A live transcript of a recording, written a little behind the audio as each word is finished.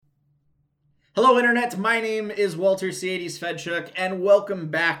Hello, Internet. My name is Walter Ciades Fedchuk, and welcome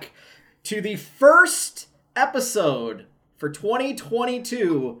back to the first episode for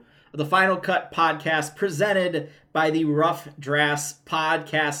 2022 of the Final Cut podcast presented by the Rough Drafts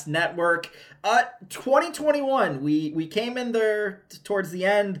Podcast Network. 2021, we came in there towards the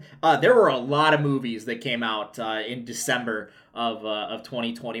end. There were a lot of movies that came out in December of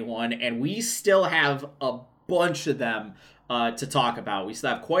 2021, and we still have a bunch of them to talk about. We still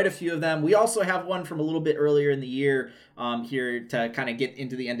have quite a few of them. We also have one from a little bit earlier in the year here to kind of get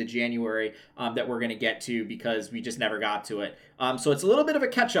into the end of January that we're going to get to because we just never got to it. So it's a little bit of a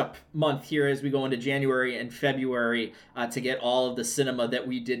catch-up month here as we go into January and February to get all of the cinema that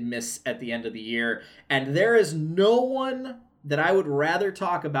we did miss at the end of the year. And there is no one that I would rather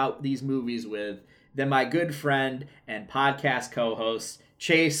talk about these movies with than my good friend and podcast co-host,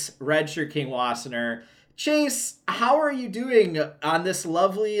 Chase Redshirt King Wassenaar. Chase, how are you doing on this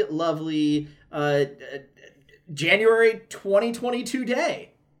lovely January 2022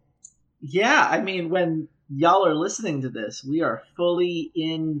 day? Yeah, I mean, when y'all are listening to this, we are fully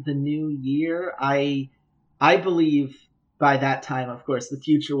in the new year. I believe by that time, of course, the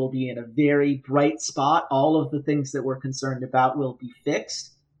future will be in a very bright spot. All of the things that we're concerned about will be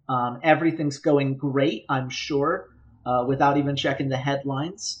fixed. Everything's going great, I'm sure, without even checking the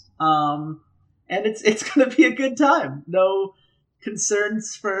headlines. And it's going to be a good time. No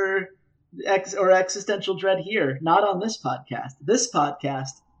concerns for existential dread here. Not on this podcast. This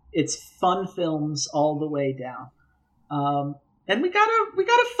podcast, it's fun films all the way down. And we got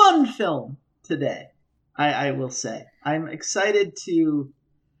a fun film today, I will say. I'm excited to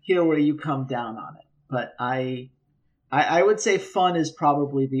hear where you come down on it. But I would say fun is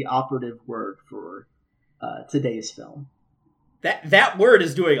probably the operative word for today's film. That word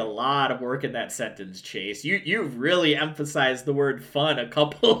is doing a lot of work in that sentence, Chase. You've really emphasized the word fun a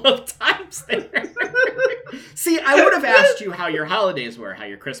couple of times there. See, I would have asked you how your holidays were, how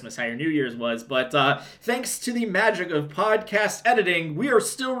your Christmas, how your New Year's was, but thanks to the magic of podcast editing, we are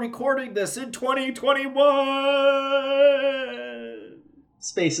still recording this in 2021.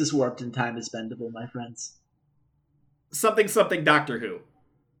 Space is warped and time is bendable, my friends. Something Doctor Who.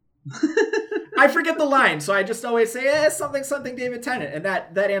 I forget the line, so I just always say, something David Tennant, and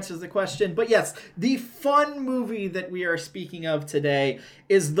that answers the question. But yes, the fun movie that we are speaking of today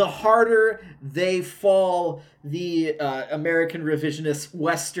is The Harder They Fall, the American revisionist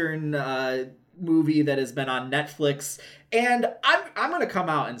Western movie that has been on Netflix. And I'm going to come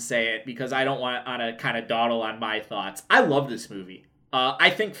out and say it because I don't want to kind of dawdle on my thoughts. I love this movie.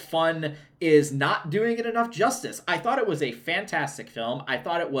 I think fun is not doing it enough justice. I thought it was a fantastic film. I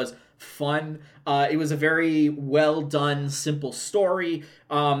thought it was fun. It was a very well done, simple story.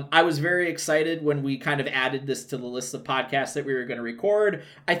 I was very excited when we kind of added this to the list of podcasts that we were going to record.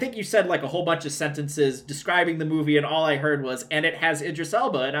 I think you said like a whole bunch of sentences describing the movie, and all I heard was, and it has Idris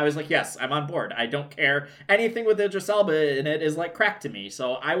Elba. And I was like, yes, I'm on board. I don't care. Anything with Idris Elba in it is like crack to me.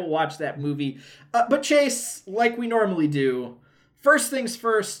 So I will watch that movie. But Chase, like we normally do, first things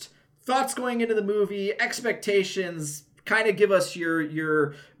first, thoughts going into the movie, expectations. Kind of give us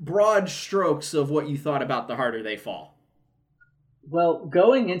your broad strokes of what you thought about The Harder They Fall. Well,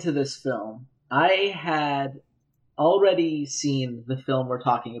 going into this film, I had already seen the film we're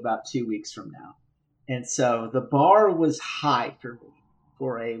talking about 2 weeks from now. And so the bar was high for me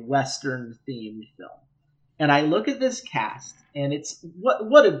for a Western-themed film. And I look at this cast, and it's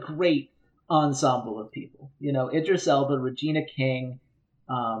what a great ensemble of people. You know, Idris Elba, Regina King,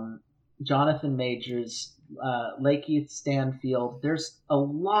 Jonathan Majors, Lakeith Stanfield. There's a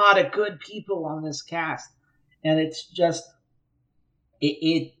lot of good people on this cast, and it's just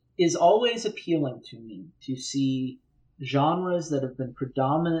it is always appealing to me to see genres that have been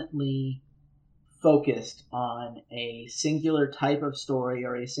predominantly focused on a singular type of story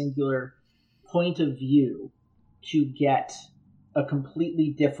or a singular point of view to get a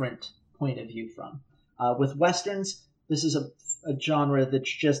completely different point of view from. With Westerns, this is a genre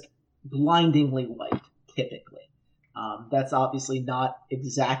that's just blindingly white. Typically. That's obviously not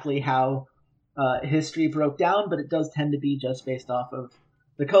exactly how history broke down, but it does tend to be just based off of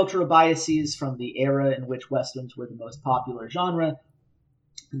the cultural biases from the era in which Westerns were the most popular genre.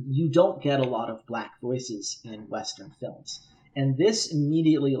 You don't get a lot of black voices in Western films. And this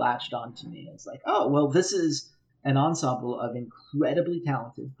immediately latched on to me. It's like, oh, well, this is an ensemble of incredibly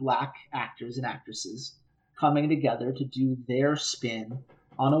talented black actors and actresses coming together to do their spin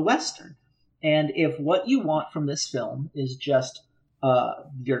on a Western. And if what you want from this film is just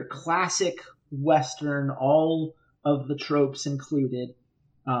your classic Western, all of the tropes included,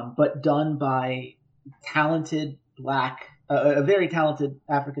 but done by talented black a very talented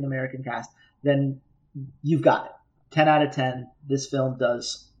African American cast, then you've got it. 10 out of 10. This film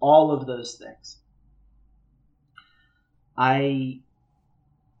does all of those things. I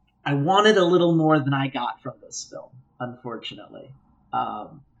wanted a little more than I got from this film, unfortunately.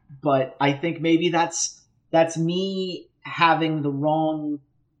 But I think maybe that's me having the wrong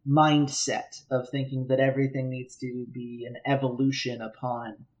mindset of thinking that everything needs to be an evolution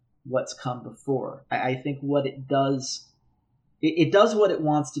upon what's come before. I think what it does, it does what it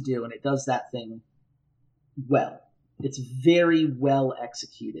wants to do, and it does that thing well. It's very well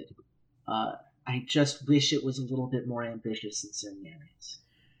executed. I just wish it was a little bit more ambitious in certain areas.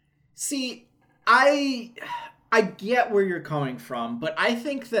 See, I get where you're coming from, but I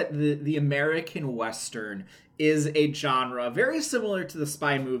think that the American Western is a genre very similar to the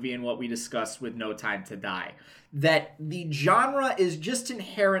spy movie and what we discussed with No Time to Die. That the genre is just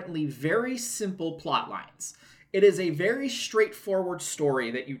inherently very simple plot lines. It is a very straightforward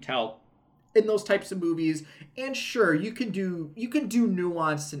story that you tell in those types of movies, and sure, you can do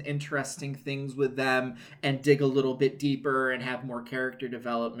nuanced and interesting things with them and dig a little bit deeper and have more character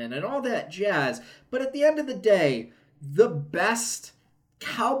development and all that jazz. But at the end of the day, the best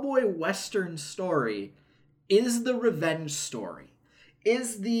cowboy western story is the revenge story.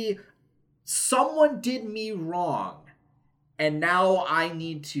 Is the someone did me wrong, and now I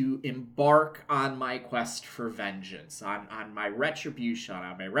need to embark on my quest for vengeance, on my retribution,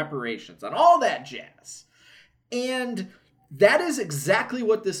 on my reparations, on all that jazz. And that is exactly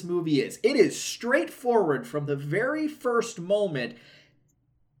what this movie is. It is straightforward from the very first moment.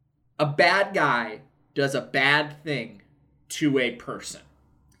 A bad guy does a bad thing to a person.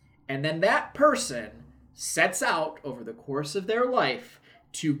 And then that person sets out over the course of their life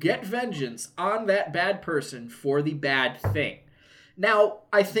to get vengeance on that bad person for the bad thing. Now,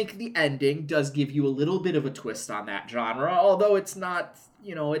 I think the ending does give you a little bit of a twist on that genre, although it's not,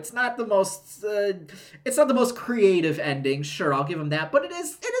 it's not the most creative ending. Sure, I'll give them that, but it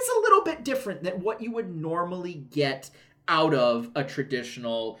is a little bit different than what you would normally get out of a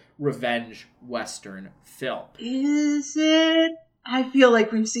traditional revenge Western film. Is it? I feel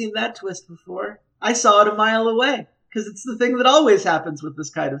like we've seen that twist before. I saw it a mile away. Because it's the thing that always happens with this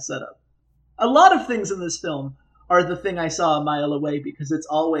kind of setup. A lot of things in this film are the thing I saw a mile away, because it's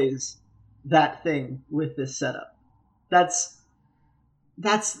always that thing with this setup. I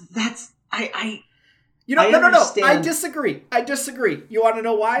disagree. You want to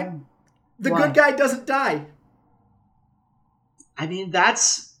know why? The good guy doesn't die. I mean,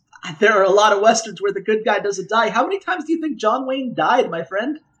 there are a lot of Westerns where the good guy doesn't die. How many times do you think John Wayne died, my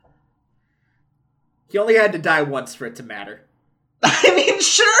friend? He only had to die once for it to matter. I mean,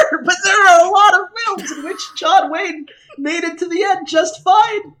 sure, but there are a lot of films in which John Wayne made it to the end just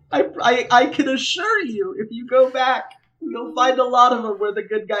fine. I can assure you, if you go back, you'll find a lot of them where the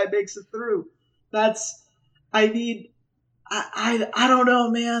good guy makes it through. I don't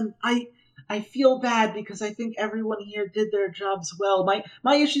know, man. I feel bad because I think everyone here did their jobs well.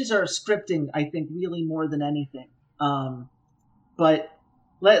 My issues are scripting, I think, really more than anything. But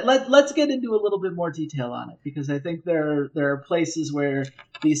let's get into a little bit more detail on it, because I think there are places where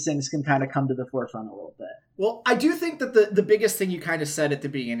these things can kind of come to the forefront a little bit. Well, I do think that the biggest thing you kind of said at the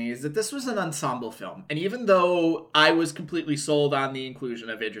beginning is that this was an ensemble film. And even though I was completely sold on the inclusion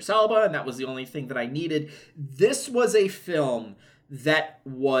of Idris Elba, and that was the only thing that I needed, this was a film that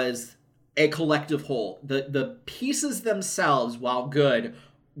was a collective whole. The pieces themselves, while good,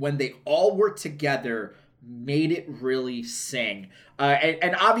 when they all were together, made it really sing.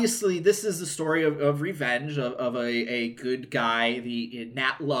 And obviously, this is the story of revenge, of a good guy, the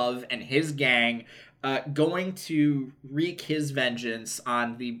Nat Love and his gang, going to wreak his vengeance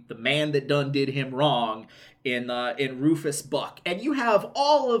on the man that done did him wrong in Rufus Buck. And you have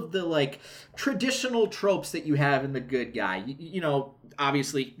all of the traditional tropes that you have in the good guy. You know,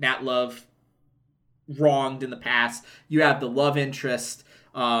 obviously Nat Love wronged in the past. You have the love interest.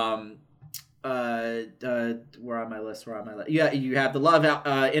 Where on my list? Yeah, you have the love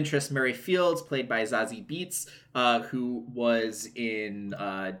interest Mary Fields, played by Zazie Beetz, who was in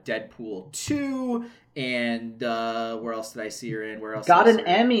Deadpool 2, and where else did I see her in? Where else? Got an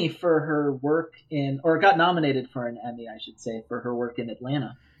Emmy for her work got nominated for an Emmy, I should say, for her work in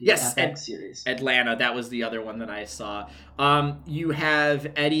Atlanta. Yes, series. Atlanta. That was the other one that I saw. You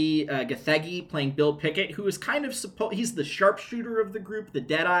have Eddie Gathegi playing Bill Pickett, who is kind of he's the sharpshooter of the group, the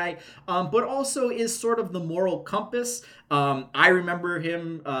Deadeye, but also is sort of the moral compass. I remember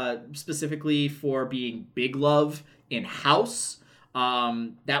him specifically for being Big Love in House.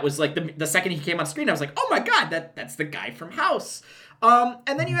 That was the second he came on screen, I was like, oh my god, that's the guy from House.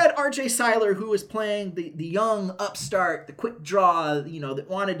 And then you had R.J. Cyler, who was playing the young upstart, the quick draw, that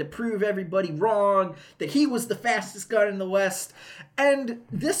wanted to prove everybody wrong, that he was the fastest gun in the West. And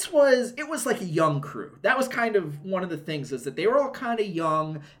it was like a young crew. That was kind of one of the things, is that they were all kind of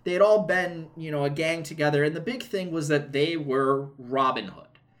young. They had all been, a gang together. And the big thing was that they were Robin Hood.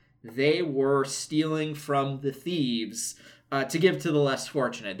 They were stealing from the thieves to give to the less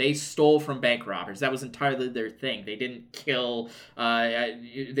fortunate. They stole from bank robbers. That was entirely their thing. They didn't kill.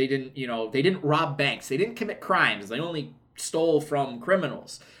 They didn't rob banks. They didn't commit crimes. They only stole from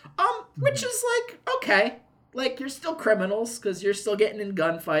criminals. Which is like, okay, like, you're still criminals because you're still getting in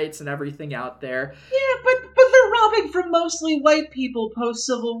gunfights and everything out there. Yeah, but they're robbing from mostly white people post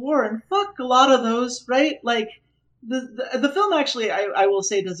Civil War, and fuck a lot of those, right? Like. The film actually, I will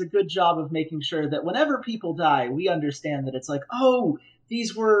say, does a good job of making sure that whenever people die, we understand that it's like, oh,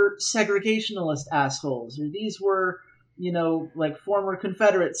 these were segregationalist assholes, or these were, like former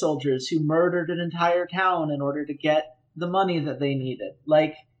Confederate soldiers who murdered an entire town in order to get the money that they needed.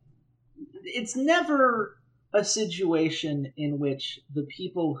 Like, it's never a situation in which the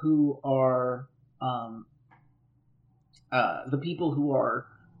people who are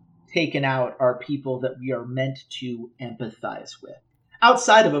taken out are people that we are meant to empathize with.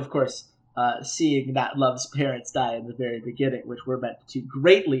 Outside of course, seeing Nat Love's parents die in the very beginning, which we're meant to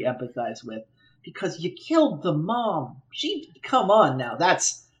greatly empathize with, because you killed the mom. Come on now,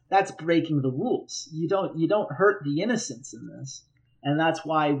 that's breaking the rules. You don't hurt the innocents in this, and that's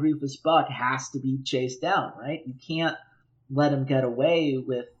why Rufus Buck has to be chased down, right? You can't let him get away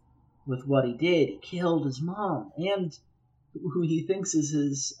with what he did. He killed his mom and who he thinks is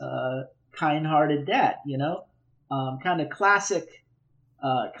his kind-hearted dad, kind of classic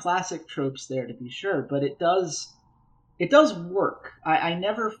tropes there, to be sure, but it does work. I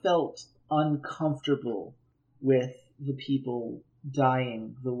never felt uncomfortable with the people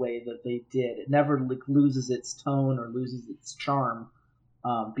dying the way that they did. It never loses its tone or loses its charm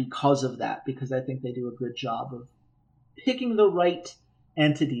because of that, because I think they do a good job of picking the right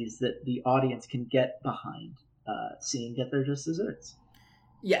entities that the audience can get behind. Seeing get their just desserts.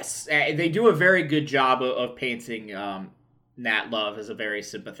 Yes, they do a very good job of painting Nat Love as a very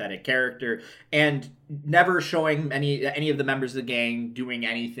sympathetic character, and never showing any of the members of the gang doing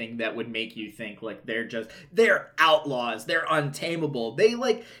anything that would make you think like they're outlaws, they're untamable.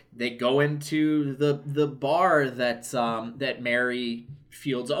 They go into the bar that Mary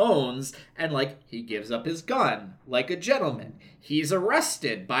Fields owns, and he gives up his gun like a gentleman. He's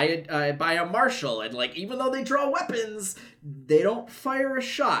arrested by a marshal, and even though they draw weapons, they don't fire a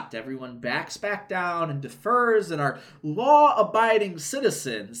shot. Everyone backs back down and defers and are law-abiding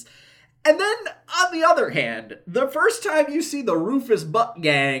citizens. And then, on the other hand, the first time you see the Rufus Buck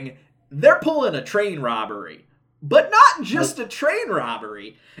gang, they're pulling a train robbery. But not just a train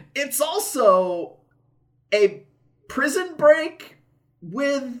robbery. It's also a prison break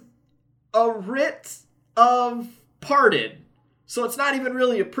with a writ of pardon. So it's not even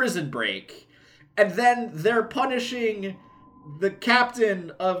really a prison break. And then they're punishing the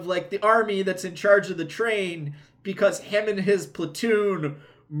captain of the army that's in charge of the train because him and his platoon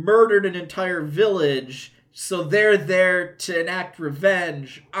murdered an entire village. So they're there to enact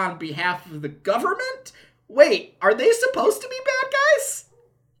revenge on behalf of the government? Wait, are they supposed to be bad guys?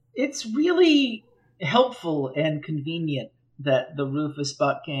 It's really helpful and convenient that the Rufus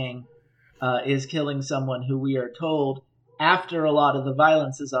Buck gang is killing someone who we are told, after a lot of the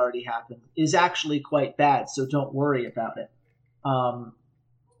violence has already happened, is actually quite bad, so don't worry about it.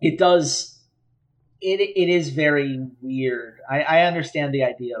 It is very weird. I understand the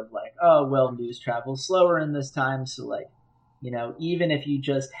idea of news travels slower in this time, so even if you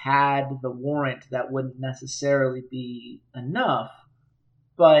just had the warrant, that wouldn't necessarily be enough.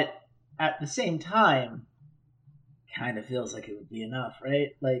 But at the same time, kind of feels like it would be enough,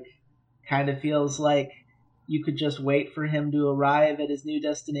 right? Kind of feels like you could just wait for him to arrive at his new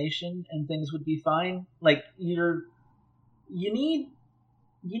destination and things would be fine. You need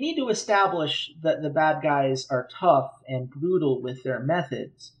to establish that the bad guys are tough and brutal with their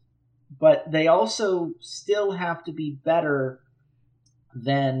methods, but they also still have to be better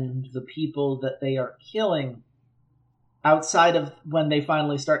than the people that they are killing outside of when they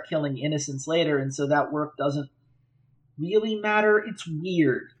finally start killing innocents later, and so that work doesn't really matter. It's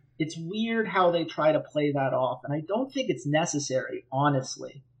weird. It's weird how they try to play that off, and I don't think it's necessary,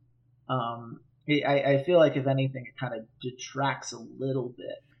 honestly. I feel like, if anything, it kind of detracts a little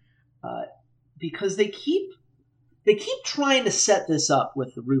bit. Because they keep trying to set this up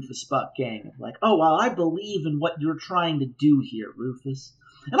with the Rufus Buck gang. I believe in what you're trying to do here, Rufus.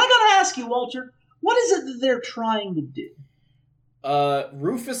 And I gotta ask you, Walter, what is it that they're trying to do?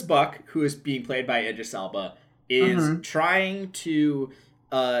 Rufus Buck, who is being played by Idris Elba, is trying to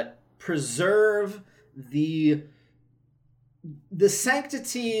preserve the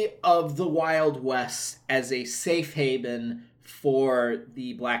sanctity of the Wild West as a safe haven for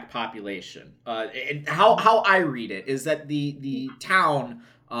the black population. And how I read it is that the town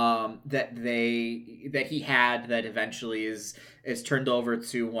that he had that eventually is turned over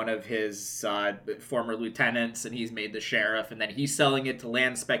to one of his former lieutenants, and he's made the sheriff, and then he's selling it to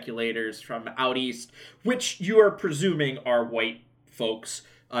land speculators from out east, which you are presuming are white folks,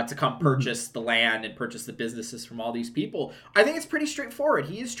 to come purchase the land and purchase the businesses from all these people. I think it's pretty straightforward.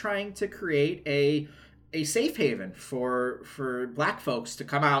 He is trying to create a safe haven for black folks to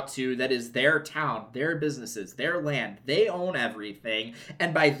come out to, that is their town, their businesses, their land. They own everything.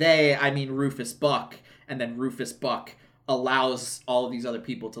 And by they, I mean Rufus Buck. And then Rufus Buck allows all of these other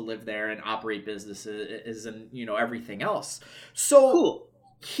people to live there and operate businesses and, everything else. So cool.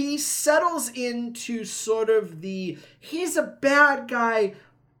 He settles into sort of he's a bad guy,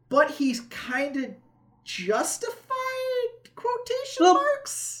 but he's kind of justified, quotation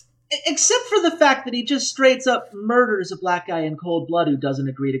marks. Except for the fact that he just straight up murders a black guy in cold blood who doesn't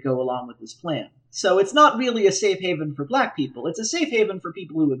agree to go along with his plan. So it's not really a safe haven for black people. It's a safe haven for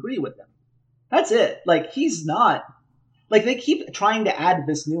people who agree with him. That's it. He's not... they keep trying to add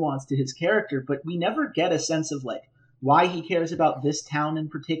this nuance to his character, but we never get a sense of, why he cares about this town in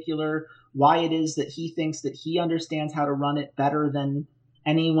particular, why it is that he thinks that he understands how to run it better than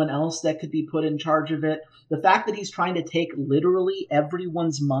anyone else that could be put in charge of it. The fact that he's trying to take literally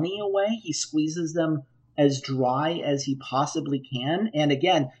everyone's money away, he squeezes them as dry as he possibly can, and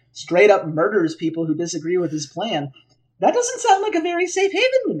again, straight up murders people who disagree with his plan. That doesn't sound like a very safe haven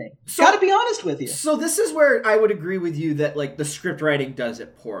to me. Gotta be honest with you. So this is where I would agree with you that, the script writing does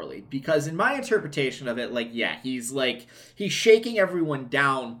it poorly. Because in my interpretation of it, he's shaking everyone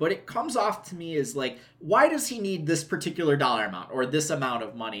down, but it comes off to me as, why does he need this particular dollar amount or this amount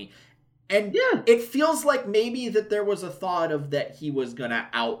of money? And it feels like maybe that there was a thought of that he was gonna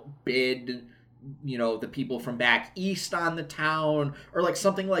outbid the people from back east on the town, or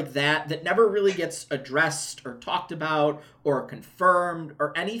something like that never really gets addressed or talked about or confirmed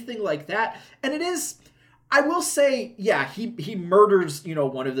or anything like that. And it is, I will say, he murders,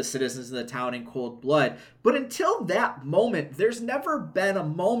 one of the citizens of the town in cold blood. But until that moment, there's never been a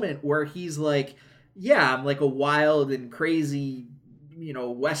moment where he's I'm a wild and crazy,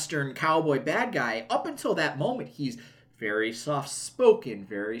 Western cowboy bad guy. Up until that moment, he's very soft-spoken,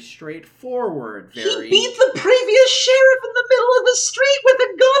 very straightforward, He beat the previous sheriff in the middle of the street with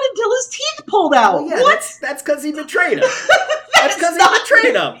a gun until his teeth pulled out. Well, yeah, what? That's because he betrayed him. That's because he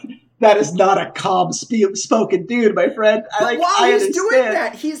betrayed him. That is not a calm-spoken dude, my friend. But while he's doing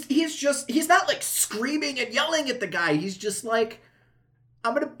that, he's not screaming and yelling at the guy. He's just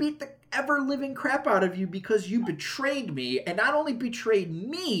I'm gonna beat the ever-living crap out of you because you betrayed me, and not only betrayed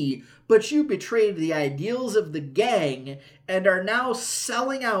me, but you betrayed the ideals of the gang and are now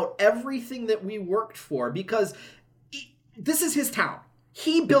selling out everything that we worked for, because this is his town.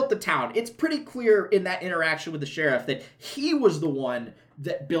 He built the town. It's pretty clear in that interaction with the sheriff that he was the one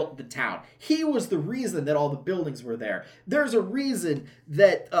that built the town. He was the reason that all the buildings were there. There's a reason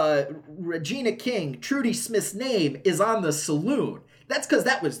that Regina King, Trudy Smith's name, is on the saloon. That's because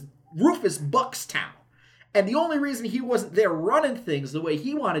that was Rufus Buck's town. And the only reason he wasn't there running things the way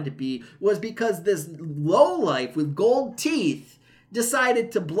he wanted to be was because this lowlife with gold teeth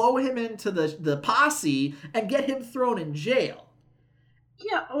decided to blow him into the posse and get him thrown in jail.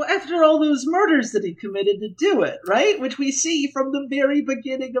 Yeah, well, after all those murders that he committed to do it, right? Which we see from the very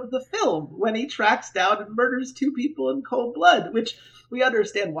beginning of the film, when he tracks down and murders two people in cold blood, which we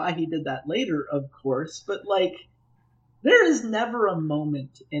understand why he did that later, of course, but there is never a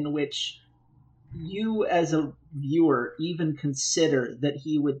moment in which you as a viewer even consider that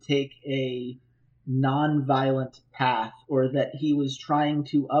he would take a non-violent path, or that he was trying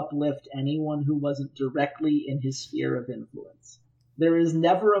to uplift anyone who wasn't directly in his sphere of influence. There is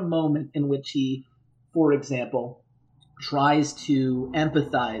never a moment in which he, for example, tries to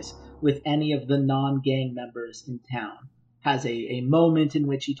empathize with any of the non-gang members in town. Has a moment in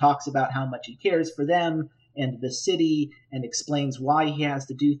which he talks about how much he cares for them and the city, and explains why he has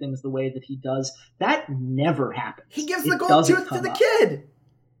to do things the way that he does. That never happens. He gives the gold tooth to the kid.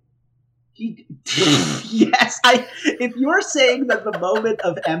 Yes, if you're saying that the moment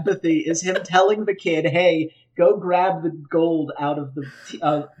of empathy is him telling the kid, hey, go grab the gold out of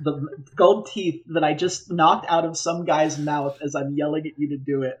the gold teeth that I just knocked out of some guy's mouth as I'm yelling at you to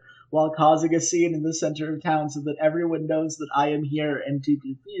do it, while causing a scene in the center of town so that everyone knows that I am here and to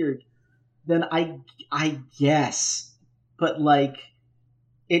be feared, then I guess. but like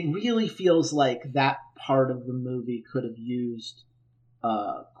it really feels like that part of the movie could have used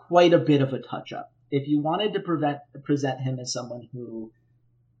quite a bit of a touch up. If you wanted to present him as someone who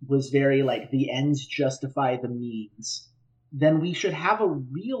was very like the ends justify the means, then we should have a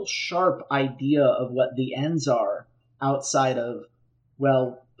real sharp idea of what the ends are outside of,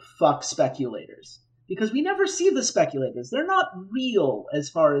 well, fuck speculators. Because we never see the speculators. They're not real as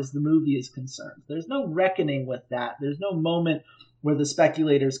far as the movie is concerned. There's no reckoning with that. There's no moment where the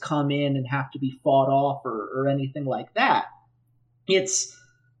speculators come in and have to be fought off or anything like that. It's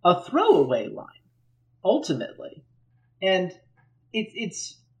a throwaway line, ultimately. And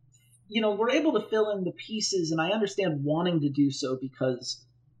it's we're able to fill in the pieces, and I understand wanting to do so because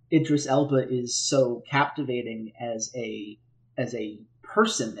Idris Elba is so captivating as a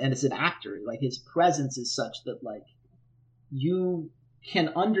person and as an actor. Like, his presence is such that like you can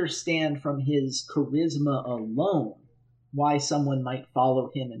understand from his charisma alone why someone might follow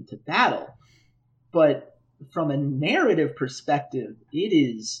him into battle. But from a narrative perspective, it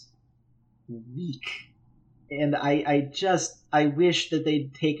is weak. And I wish that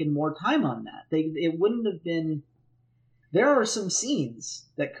they'd taken more time on that. It wouldn't have been... There are some scenes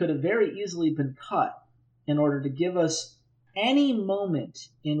that could have very easily been cut in order to give us any moment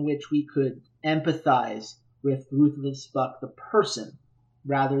in which we could empathize with Rufus Buck, the person,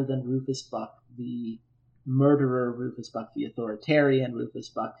 rather than Rufus Buck, the murderer, Rufus Buck, the authoritarian, Rufus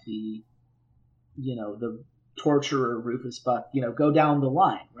Buck, the torturer, Rufus Buck, go down the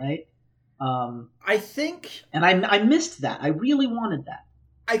line, right? I think... And I missed that. I really wanted that.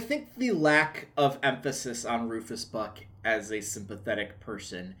 I think the lack of emphasis on Rufus Buck as a sympathetic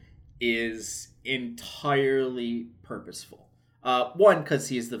person is entirely purposeful. One, because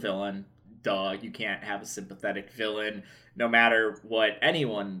he's the villain. Duh, you can't have a sympathetic villain, no matter what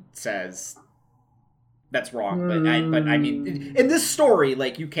anyone says. That's wrong, but I mean, in this story,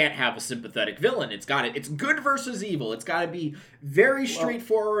 like, you can't have a sympathetic villain. It's good versus evil. It's got to be very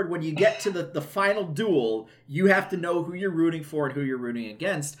straightforward. When you get to the final duel, you have to know who you're rooting for and who you're rooting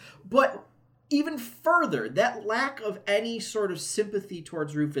against. But even further, that lack of any sort of sympathy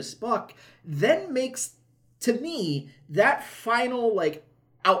towards Rufus Buck then makes, to me, that final, like,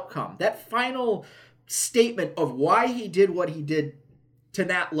 outcome, that final statement of why he did what he did to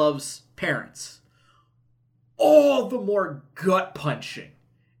Nat Love's parents, all the more gut-punching.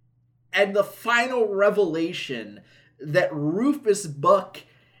 And the final revelation that Rufus Buck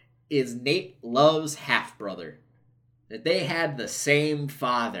is Nate Love's half-brother. That they had the same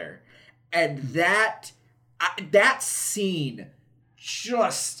father. And that scene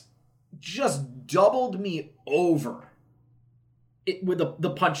just doubled me over with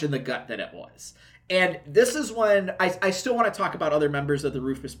the punch in the gut that it was. And this is when I still want to talk about other members of the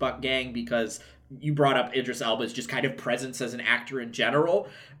Rufus Buck gang, because you brought up Idris Elba's just kind of presence as an actor in general.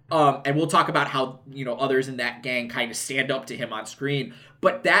 And we'll talk about how, others in that gang kind of stand up to him on screen.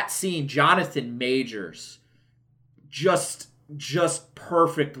 But that scene, Jonathan Majors just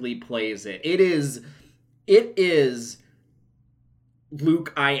perfectly plays it. It is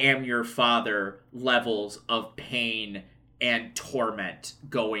Luke, I am your father levels of pain and torment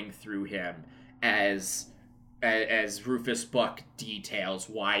going through him as Rufus Buck details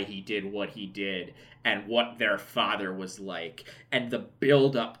why he did what he did and what their father was like, and the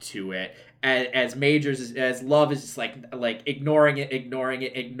build up to it. As Love is just like ignoring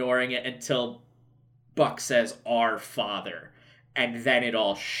it until Buck says, "Our father," and then it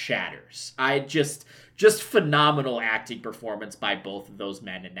all shatters. I just phenomenal acting performance by both of those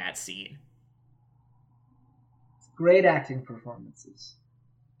men in that scene. Great acting performances.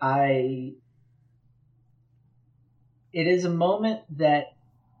 It is a moment that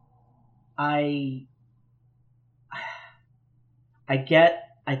I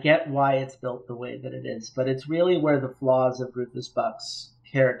get why it's built the way that it is, but it's really where the flaws of Rufus Buck's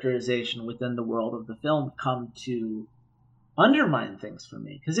characterization within the world of the film come to undermine things for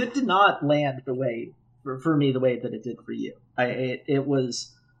me, because it did not land the way for me the way that it did for you. It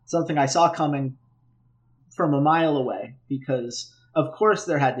was something I saw coming from a mile away, because of course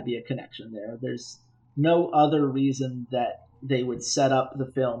there had to be a connection there. There's no other reason that they would set up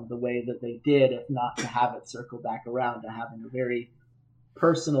the film the way that they did if not to have it circle back around to having a very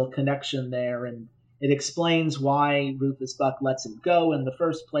personal connection there. And it explains why Rufus Buck lets him go in the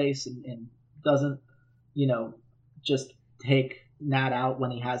first place and doesn't, just take Nat out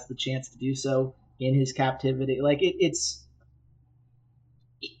when he has the chance to do so in his captivity. Like, it's...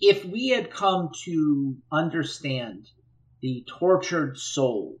 If we had come to understand the tortured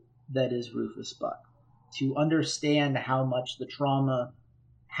soul that is Rufus Buck, to understand how much the trauma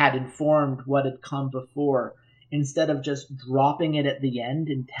had informed what had come before, instead of just dropping it at the end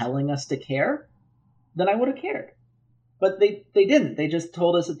and telling us to care, then I would have cared. But they didn't. They just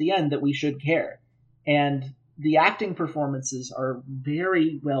told us at the end that we should care. And the acting performances are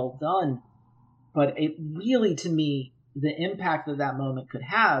very well done. But it really, to me, the impact that that moment could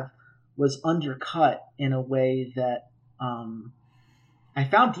have was undercut in a way that I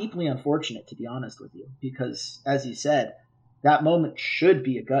found deeply unfortunate, to be honest with you. Because, as you said, that moment should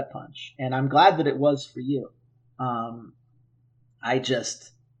be a gut punch. And I'm glad that it was for you. I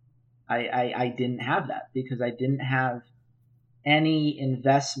didn't have that because I didn't have any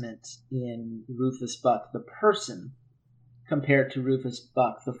investment in Rufus Buck, the person, compared to Rufus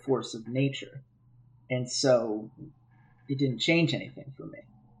Buck, the force of nature. And so it didn't change anything for me.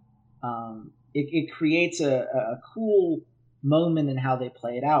 It creates a cool moment in how they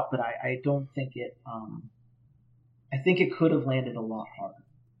play it out, but I don't think it... I think it could have landed a lot harder,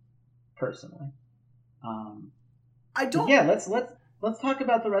 personally. I don't... Yeah, let's talk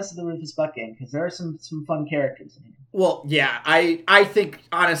about the rest of the Rufus Buck gang, because there are some fun characters in here. Well, yeah, I think,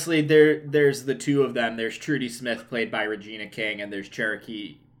 honestly, there's the two of them. There's Trudy Smith, played by Regina King, and there's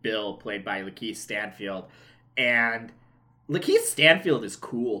Cherokee Bill, played by Lakeith Stanfield. And Lakeith Stanfield is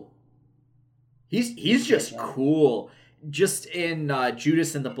cool. He's just cool. Just in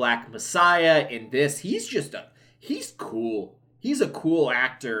Judas and the Black Messiah, in this, he's cool. He's a cool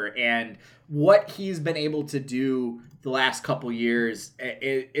actor, and what he's been able to do the last couple years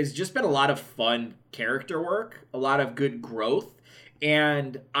is just been a lot of fun character work, a lot of good growth,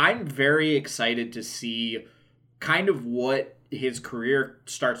 and I'm very excited to see kind of what his career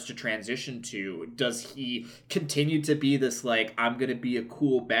starts to transition to. Does he continue to be this, like, I'm gonna be a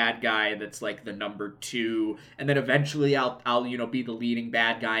cool bad guy that's like the number 2, and then eventually I'll be the leading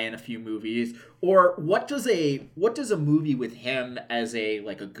bad guy in a few movies? Or what does a movie with him as a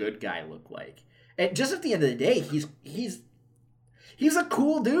good guy look like? And just at the end of the day, he's a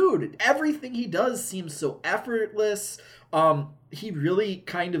cool dude. Everything he does seems so effortless. He really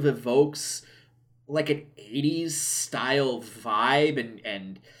kind of evokes like an 80s style vibe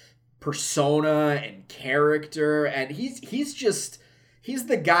and persona and character, and he's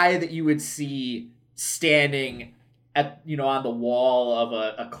the guy that you would see standing at on the wall of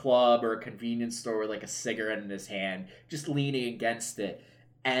a club or a convenience store with like a cigarette in his hand, just leaning against it.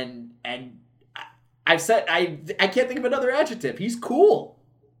 And I've said I can't think of another adjective. He's cool.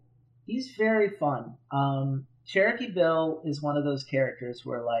 He's very fun. Cherokee Bill is one of those characters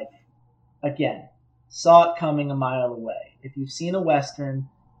where, like, again, saw it coming a mile away. If you've seen a Western,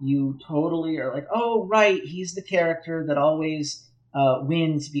 you totally are like, oh, right, he's the character that always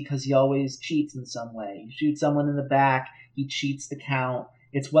wins because he always cheats in some way. You shoot someone in the back, he cheats the count.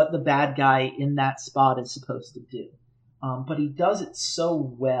 It's what the bad guy in that spot is supposed to do. But he does it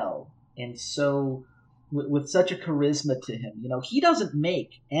so well and so with such a charisma to him. He doesn't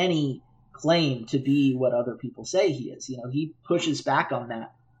make any claim to be what other people say he is. He pushes back on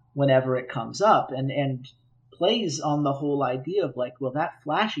that whenever it comes up and plays on the whole idea of like, well, that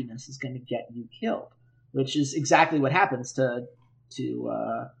flashiness is going to get you killed, which is exactly what happens to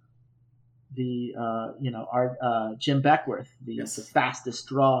our Jim Beckworth, the fastest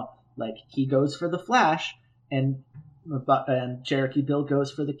draw. Like, he goes for the flash and Cherokee Bill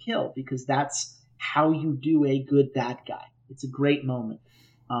goes for the kill, because that's how you do a good bad guy. It's a great moment.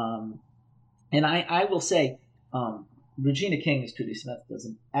 And I will say, Regina King as Trudy Smith does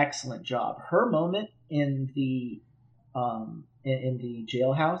an excellent job. Her moment in the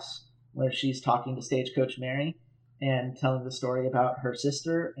jailhouse where she's talking to Stagecoach Mary and telling the story about her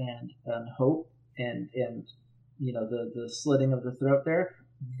sister and Hope and the slitting of the throat there,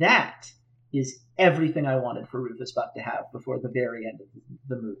 that is everything I wanted for Rufus Buck to have before the very end of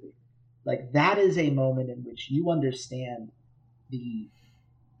the movie. Like, that is a moment in which you understand the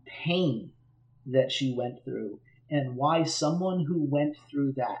pain that she went through and why someone who went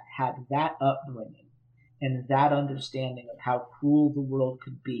through that, had that upbringing and that understanding of how cruel the world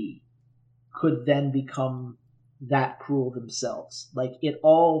could be, could then become that cruel themselves. Like, it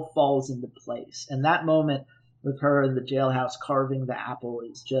all falls into place. And that moment with her in the jailhouse carving the apple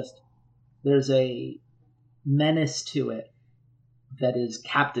is just, there's a menace to it that is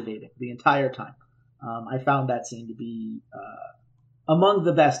captivating the entire time. I found that scene to be among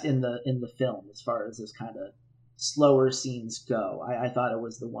the best in the film as far as this kind of slower scenes go. I thought it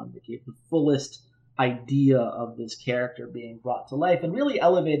was the one that gave the fullest idea of this character being brought to life and really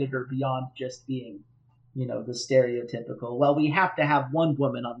elevated her beyond just being, the stereotypical, well, we have to have one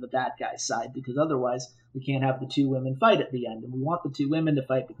woman on the bad guy's side because otherwise we can't have the two women fight at the end. And we want the two women to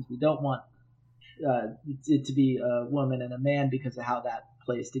fight because we don't want it to be a woman and a man because of how that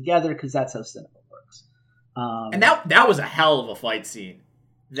plays together, because that's how cinema works. And that was a hell of a fight scene.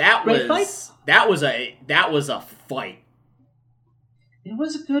 That was a fight. It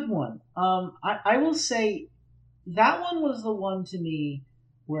was a good one. I will say that one was the one to me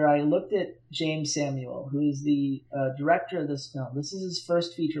where I looked at James Samuel, who is the director of this film. This is his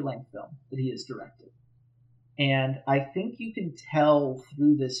first feature-length film that he has directed. And I think you can tell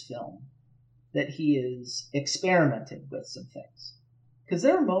through this film that he is experimenting with some things. Because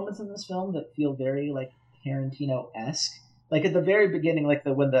there are moments in this film that feel very, like, Tarantino-esque. Like, at the very beginning, like,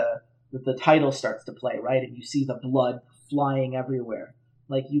 when the title starts to play, right? And you see the blood flying everywhere.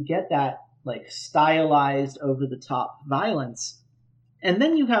 Like, you get that, like, stylized, over-the-top violence. And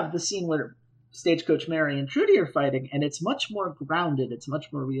then you have the scene where Stagecoach Mary and Trudy are fighting, and it's much more grounded. It's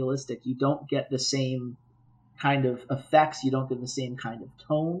much more realistic. You don't get the same kind of effects. You don't get the same kind of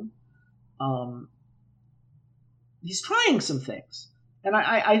tone. He's trying some things. And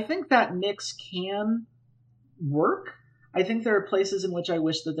I think that mix can work. I think there are places in which I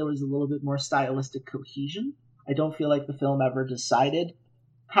wish that there was a little bit more stylistic cohesion. I don't feel like the film ever decided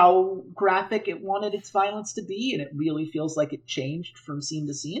how graphic it wanted its violence to be, and it really feels like it changed from scene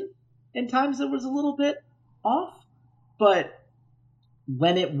to scene. In times it was a little bit off, but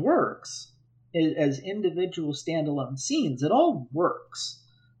when it works, as individual standalone scenes, it all works.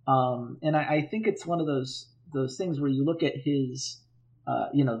 And I think it's one of those things where you look at his,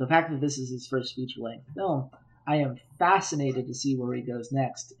 the fact that this is his first feature-length film, I am fascinated to see where he goes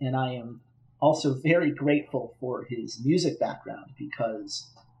next, and I am also very grateful for his music background, because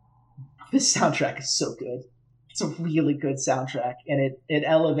this soundtrack is so good. It's a really good soundtrack, and it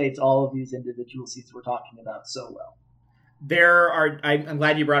elevates all of these individual scenes we're talking about so well. I'm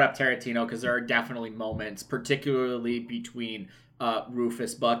glad you brought up Tarantino, because there are definitely moments, particularly between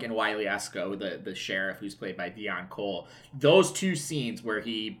Rufus Buck and Wiley Esco, the sheriff who's played by Dion Cole. Those two scenes where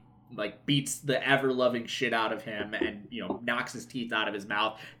he like beats the ever-loving shit out of him and, knocks his teeth out of his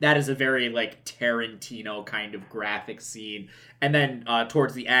mouth. That is a very like Tarantino kind of graphic scene. And then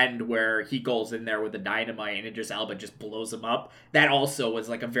towards the end where he goes in there with the dynamite and Idris Elba just blows him up. That also was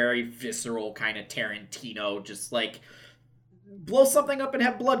like a very visceral kind of Tarantino, just like blow something up and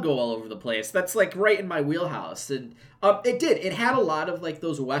have blood go all over the place. That's like right in my wheelhouse. And it had a lot of like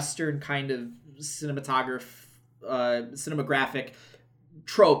those Western kind of cinematographic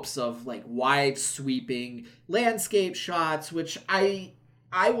tropes of like wide sweeping landscape shots, which I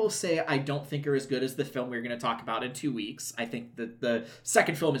will say I don't think are as good as the film we're going to talk about in 2 weeks. I think that the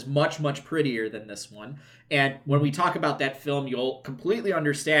second film is much, much prettier than this one. And when we talk about that film, you'll completely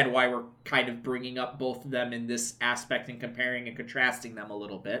understand why we're kind of bringing up both of them in this aspect and comparing and contrasting them a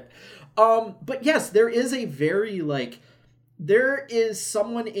little bit. But yes, there is there is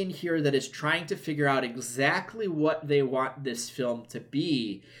someone in here that is trying to figure out exactly what they want this film to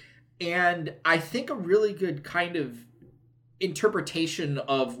be. And I think a really good kind of interpretation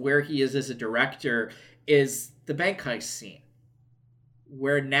of where he is as a director is the bank heist scene,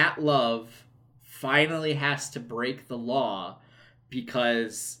 where Nat Love finally has to break the law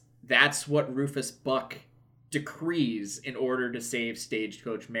because that's what Rufus Buck decrees in order to save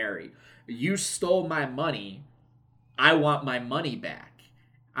Stagecoach Mary. You stole my money. I want my money back.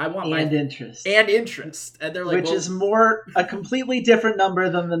 I want interest. And interest. And they're like, which is more a completely different number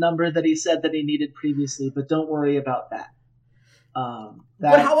than the number that he said that he needed previously, but don't worry about that.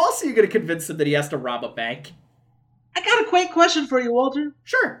 But how else are you going to convince him that he has to rob a bank? I got a quick question for you, Walter.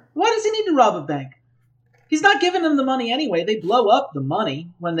 Sure. Why does he need to rob a bank? He's not giving them the money anyway. They blow up the money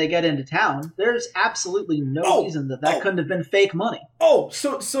when they get into town. There's absolutely no reason that couldn't have been fake money. Oh,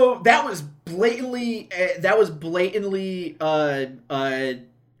 so that was blatantly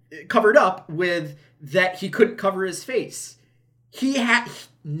covered up with that he couldn't cover his face.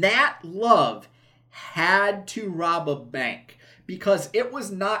 Nat Love had to rob a bank because it was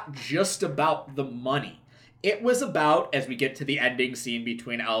not just about the money. It was about, as we get to the ending scene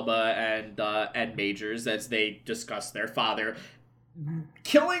between Elba and Majors as they discuss their father,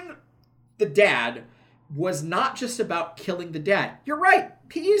 killing the dad was not just about killing the dad. You're right.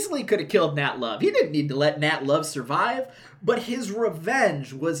 He easily could have killed Nat Love. He didn't need to let Nat Love survive. But his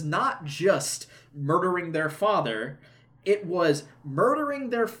revenge was not just murdering their father. It was murdering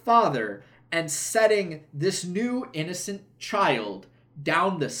their father and setting this new innocent child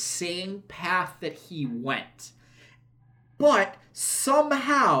down the same path that he went. But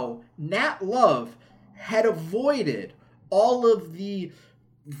somehow Nat Love had avoided all of the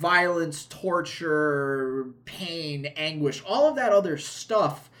violence, torture, pain, anguish, all of that other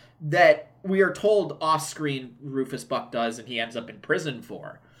stuff that we are told off-screen Rufus Buck does and he ends up in prison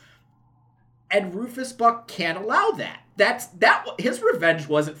for. And Rufus Buck can't allow that. His revenge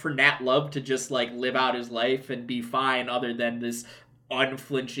wasn't for Nat Love to just like live out his life and be fine, other than this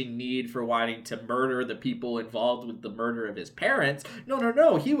unflinching need for wanting to murder the people involved with the murder of his parents.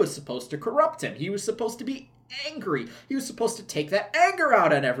 No. He was supposed to corrupt him. He was supposed to be angry. He was supposed to take that anger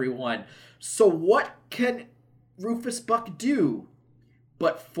out on everyone. So what can Rufus Buck do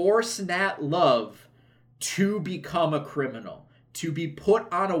but force Nat Love to become a criminal, to be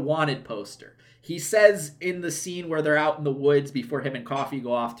put on a wanted poster? He says in the scene where they're out in the woods before him and Coffee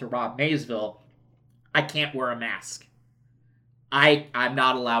go off to rob Maysville, I can't wear a mask. I'm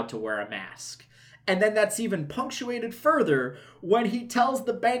not allowed to wear a mask. And then that's even punctuated further when he tells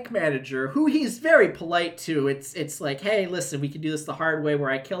the bank manager, who he's very polite to, it's like, hey, listen, we can do this the hard way where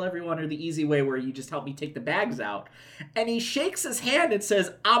I kill everyone, or the easy way where you just help me take the bags out. And he shakes his hand and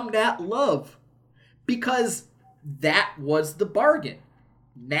says, I'm Nat Love. Because that was the bargain.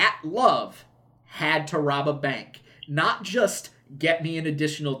 Nat Love had to rob a bank. Not just get me an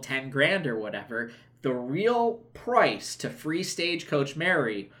additional 10 grand or whatever. The real price to free Stagecoach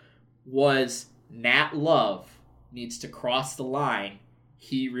Mary was Nat Love needs to cross the line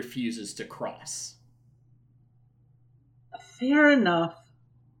he refuses to cross. Fair enough.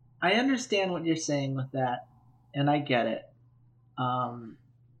 I understand what you're saying with that, and I get it.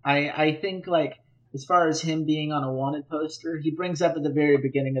 I think, like, as far as him being on a wanted poster, he brings up at the very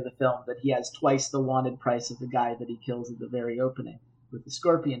beginning of the film that he has twice the wanted price of the guy that he kills at the very opening with the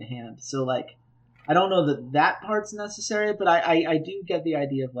scorpion hand. So, like, I don't know that part's necessary, but I do get the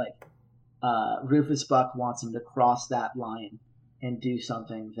idea of, like, Rufus Buck wants him to cross that line and do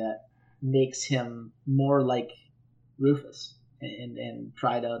something that makes him more like Rufus and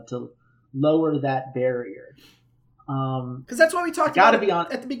try to lower that barrier. Because that's what we talked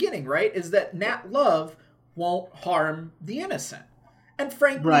about at the beginning, right? Is that Nat Love won't harm the innocent. And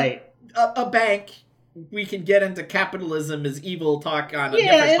frankly, right. a bank, we can get into capitalism as evil talk on a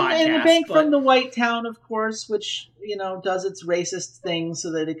different podcast. And a bank from the white town, of course, which, you know, does its racist thing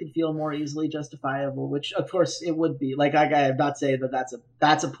so that it could feel more easily justifiable, which, of course, it would be. Like, I'm not saying that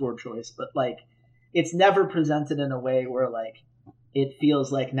that's a poor choice, but, like, it's never presented in a way where, like, it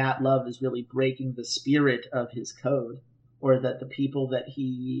feels like Nat Love is really breaking the spirit of his code, or that the people that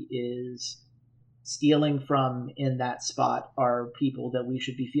he is stealing from in that spot are people that we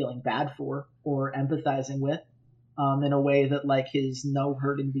should be feeling bad for or empathizing with, in a way that, like, his no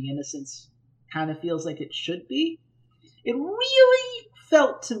hurting the innocents kind of feels like it should be. It really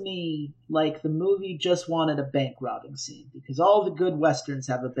felt to me like the movie just wanted a bank robbing scene, because all the good westerns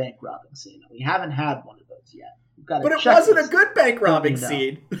have a bank robbing scene. We haven't had one of those yet. But it wasn't a good bank robbing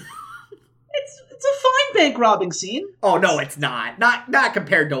scene. It's a fine bank robbing scene. Oh no, it's not. Not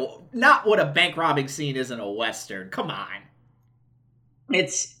compared to what a bank robbing scene is in a western. Come on.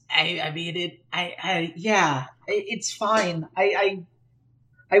 It's fine.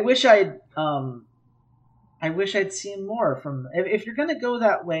 I wish I'd seen more from. If you're gonna go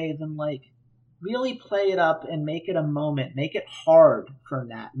that way, then, like, really play it up and make it a moment. Make it hard for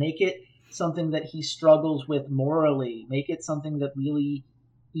Nat. Make it something that he struggles with morally. Make it something that really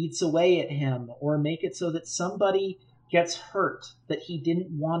eats away at him, or make it so that somebody gets hurt that he didn't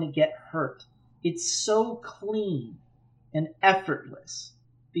want to get hurt. It's so clean and effortless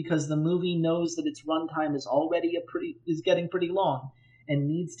because the movie knows that its runtime is getting pretty long and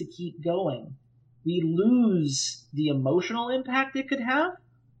needs to keep going. We lose the emotional impact it could have,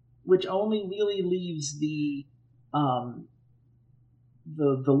 which only really leaves the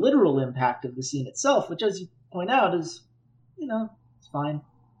literal impact of the scene itself, which, as you point out, is, you know, it's fine.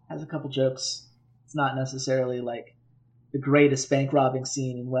 Has a couple jokes. It's not necessarily, like, the greatest bank robbing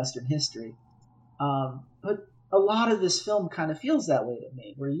scene in Western history. But a lot of this film kind of feels that way to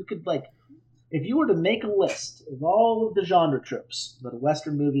me, where you could, like, if you were to make a list of all of the genre tropes that a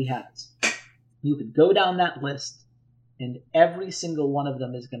Western movie has, you could go down that list and every single one of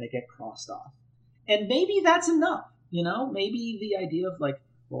them is going to get crossed off. And maybe that's enough, you know? Maybe the idea of, like,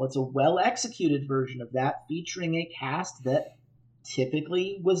 well, it's a well-executed version of that featuring a cast that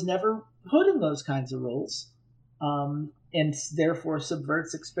typically was never put in those kinds of roles, and therefore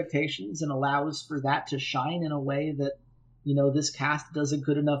subverts expectations and allows for that to shine in a way that, you know, this cast does a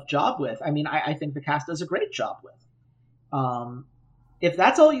good enough job with. I mean, I think the cast does a great job with. If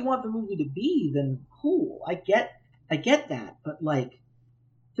that's all you want the movie to be, then cool. I get that, but, like,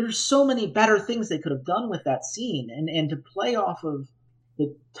 there's so many better things they could have done with that scene, and to play off of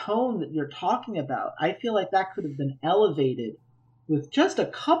the tone that you're talking about, I feel like that could have been elevated with just a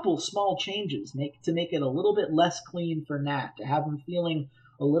couple small changes to make it a little bit less clean for Nat, to have him feeling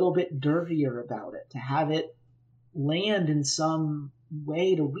a little bit dirtier about it, to have it land in some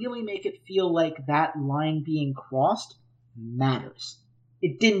way to really make it feel like that line being crossed matters.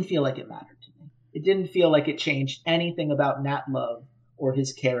 It didn't feel like it mattered to me. It didn't feel like it changed anything about Nat Love or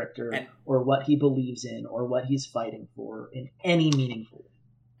his character or what he believes in or what he's fighting for in any meaningful way.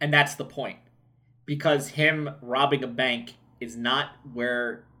 And that's the point. Because him robbing a bank is not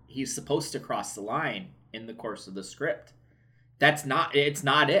where he's supposed to cross the line in the course of the script. It's not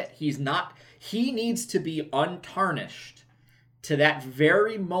it. He needs to be untarnished to that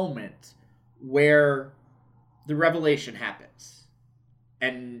very moment where the revelation happens.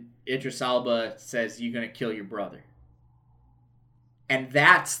 And Idris Elba says, "You're going to kill your brother." And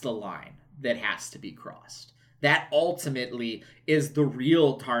that's the line that has to be crossed. That ultimately is the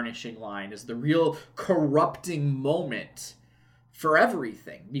real tarnishing line, is the real corrupting moment for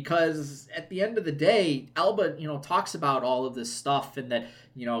everything. Because at the end of the day, Elba, talks about all of this stuff and that,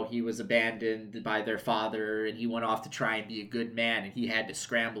 he was abandoned by their father and he went off to try and be a good man and he had to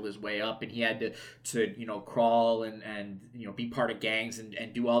scramble his way up and he had to crawl and be part of gangs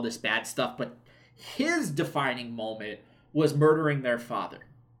and do all this bad stuff. But his defining moment was murdering their father.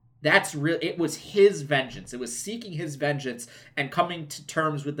 That's real. It was his vengeance. It was seeking his vengeance and coming to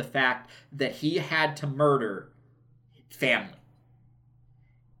terms with the fact that he had to murder family.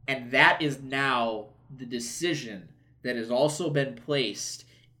 And that is now the decision that has also been placed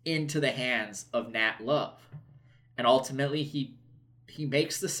into the hands of Nat Love. And ultimately he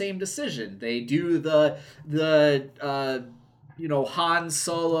makes the same decision. They do the Han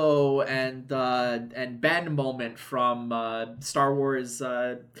Solo and Ben moment from Star Wars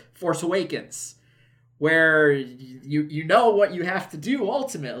Force Awakens, where you know what you have to do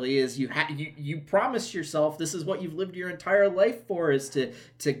ultimately is you promise yourself this is what you've lived your entire life for, is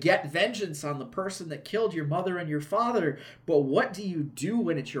to get vengeance on the person that killed your mother and your father. But what do you do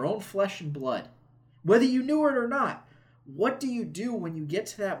when it's your own flesh and blood? Whether you knew it or not, what do you do when you get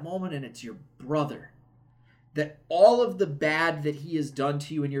to that moment and it's your brother? That all of the bad that he has done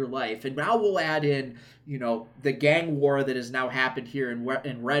to you in your life, and now we'll add in, the gang war that has now happened here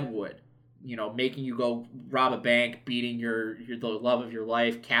in Redwood, making you go rob a bank, beating the love of your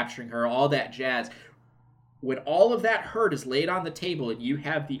life, capturing her, all that jazz. When all of that hurt is laid on the table and you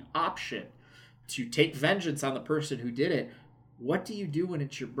have the option to take vengeance on the person who did it, what do you do when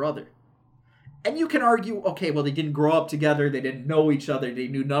it's your brother? And you can argue, okay, well, they didn't grow up together, they didn't know each other, they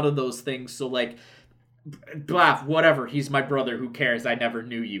knew none of those things, so blah, whatever, he's my brother, who cares, I never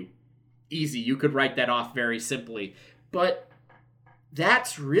knew you. Easy, you could write that off very simply. But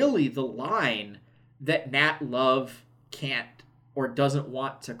that's really the line that Nat Love can't or doesn't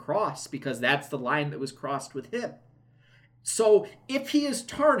want to cross, because that's the line that was crossed with him. So if he is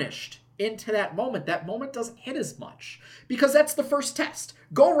tarnished into that moment doesn't hit as much, because that's the first test.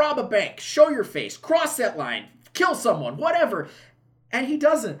 Go rob a bank, show your face, cross that line, kill someone, whatever. And he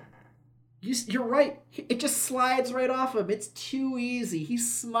doesn't. You're right. It just slides right off him. It's too easy. He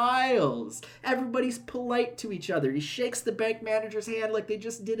smiles. Everybody's polite to each other. He shakes the bank manager's hand like they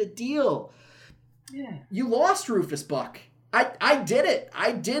just did a deal. Yeah. You lost, Rufus Buck. I did it.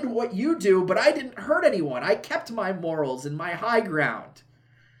 I did what you do, but I didn't hurt anyone. I kept my morals and my high ground.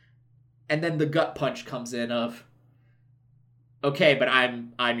 And then the gut punch comes in of, okay, but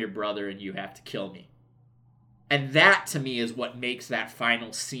I'm your brother and you have to kill me. And that, to me, is what makes that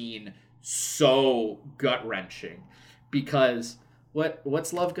final scene so gut-wrenching, because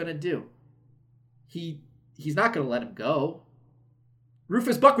what's Love gonna do? He's not gonna let him go.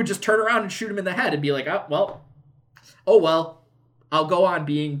 Rufus Buck would just turn around and shoot him in the head and be like, oh well, I'll go on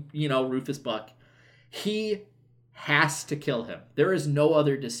being, Rufus Buck. He has to kill him. There is no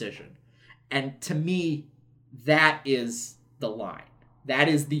other decision. And to me, that is the line. That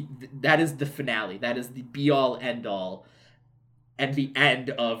is the finale. That is the be-all, end-all, and the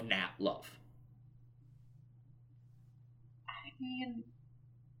end of Nat Love. I mean,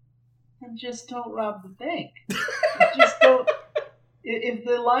 then just don't rob the bank. Just don't. If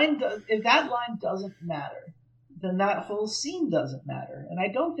that line doesn't matter, then that whole scene doesn't matter. And I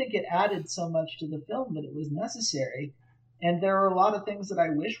don't think it added so much to the film that it was necessary. And there are a lot of things that I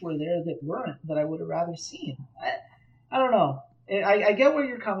wish were there that weren't, that I would have rather seen. I don't know. I get where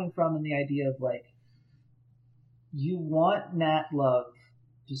you're coming from in the idea of, you want Nat Love,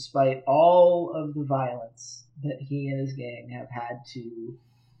 despite all of the violence that he and his gang have had to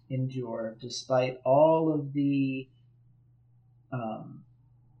endure, despite all of the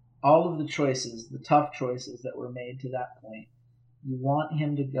choices, the tough choices that were made to that point. You want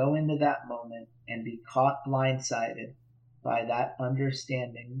him to go into that moment and be caught blindsided by that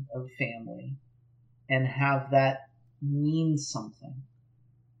understanding of family and have that mean something.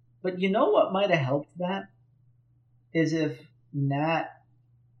 But you know what might have helped that? Is if Nat,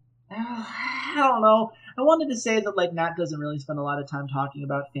 I don't know. I wanted to say that like Nat doesn't really spend a lot of time talking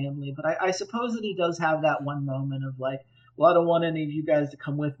about family, but I suppose that he does have that one moment of like, well, I don't want any of you guys to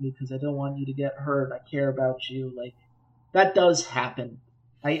come with me because I don't want you to get hurt. I care about you. Like that does happen.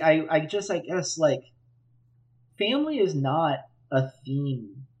 I guess like family is not a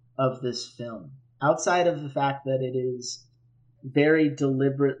theme of this film outside of the fact that it is very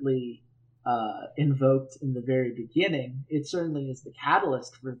deliberately invoked in the very beginning. It certainly is the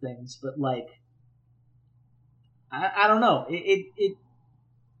catalyst for things, but like I don't know. It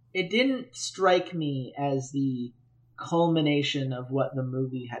didn't strike me as the culmination of what the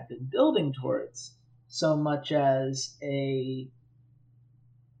movie had been building towards so much as a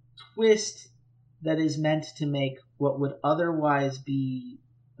twist that is meant to make what would otherwise be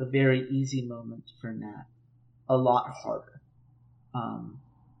a very easy moment for Nat a lot harder.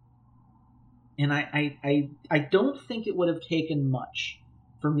 And I don't think it would have taken much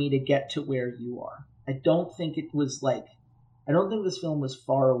for me to get to where you are. I don't think it was like, I don't think this film was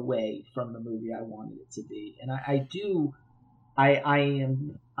far away from the movie I wanted it to be. And I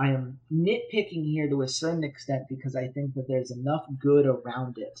am nitpicking here to a certain extent because I think that there's enough good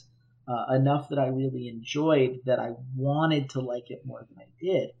around it, enough that I really enjoyed that I wanted to like it more than I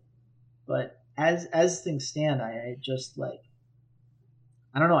did. But as things stand, I just like,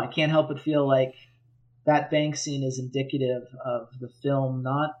 I don't know, I can't help but feel like that bank scene is indicative of the film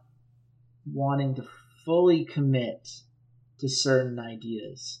not wanting to fully commit to certain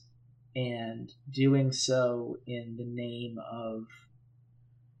ideas and doing so in the name of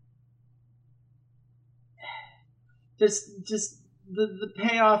just the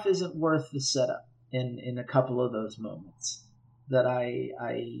payoff isn't worth the setup in a couple of those moments that I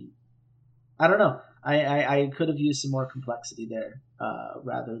don't know. I could have used some more complexity there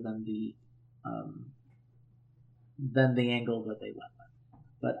rather than the angle that they went with.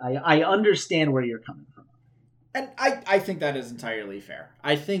 But I understand where you're coming from. And I think that is entirely fair.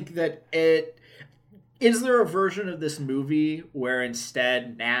 I think that is there a version of this movie where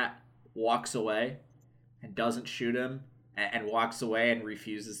instead Nat walks away and doesn't shoot him and walks away and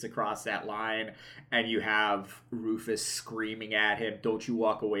refuses to cross that line, and you have Rufus screaming at him, "Don't you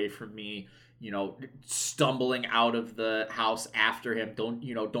walk away from me," stumbling out of the house after him, don't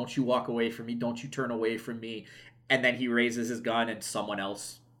you walk away from me, don't you turn away from me, and then he raises his gun and someone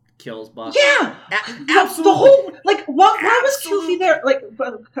else kills Buck. Yeah, absolutely. The whole like, why was Koofy there? Like,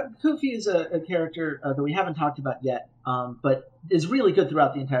 Koofy is a character that we haven't talked about yet, but is really good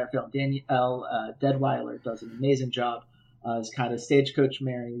throughout the entire film. Danielle Deadwyler does an amazing job as kind of Stagecoach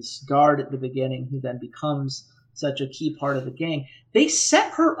Mary's guard at the beginning, who then becomes such a key part of the gang. They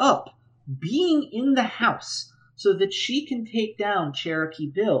set her up being in the house so that she can take down Cherokee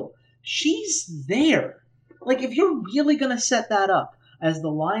Bill. She's there. Like, if you're really going to set that up as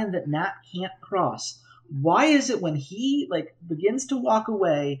the line that Nat can't cross, why is it when he like begins to walk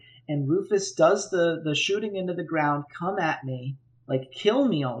away and Rufus does the shooting into the ground, come at me, like kill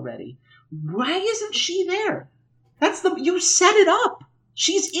me already, why isn't she there? You set it up.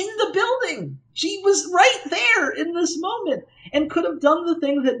 She's in the building. She was right there in this moment and could have done the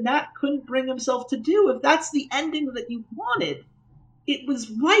thing that Nat couldn't bring himself to do. If that's the ending that you wanted, it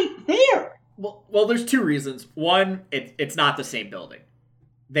was right there. Well, there's two reasons. One, it's not the same building.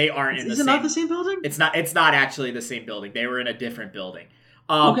 They aren't in the same... Is it not the same building? It's not actually the same building. They were in a different building.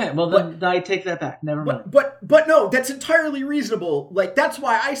 Okay, well then I take that back. Never mind. But no, that's entirely reasonable. Like, that's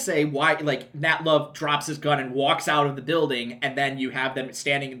why I say like Nat Love drops his gun and walks out of the building, and then you have them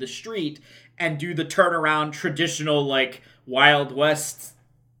standing in the street and do the turnaround traditional like Wild West,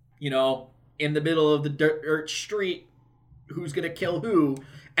 in the middle of the dirt street, who's gonna kill who.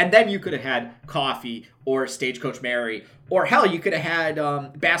 And then you could have had Coffee or Stagecoach Mary, or hell, you could have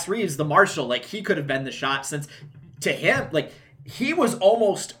had Bass Reeves, the marshal. Like, he could have been the shot, since to him, like, he was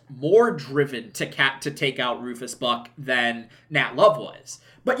almost more driven to take out Rufus Buck than Nat Love was.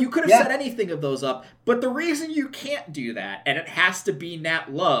 But you could have set anything of those up. But the reason you can't do that, and it has to be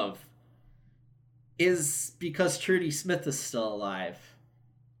Nat Love, is because Trudy Smith is still alive.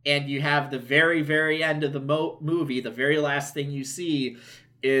 And you have the very, very end of the movie, the very last thing you see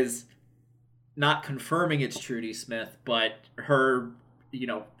is not confirming it's Trudy Smith, but her,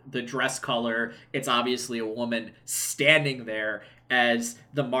 the dress color. It's obviously a woman standing there as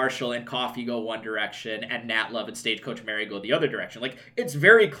the marshal and Coffee go one direction and Nat Love and Stagecoach Mary go the other direction. Like, it's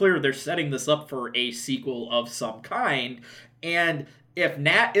very clear they're setting this up for a sequel of some kind. And if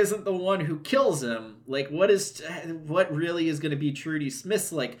Nat isn't the one who kills him, like, what really is going to be Trudy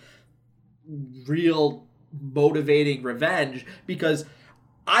Smith's like real motivating revenge? Because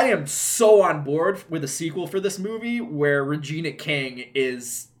I am so on board with a sequel for this movie where Regina King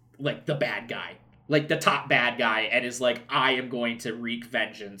is like the bad guy, like the top bad guy, and is like, I am going to wreak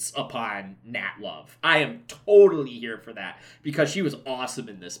vengeance upon Nat Love. I am totally here for that because she was awesome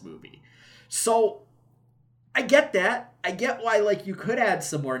in this movie. So I get that. I get why like you could add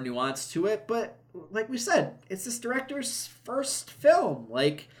some more nuance to it, but like we said, it's this director's first film.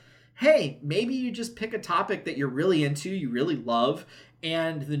 Like, hey, maybe you just pick a topic that you're really into, you really love,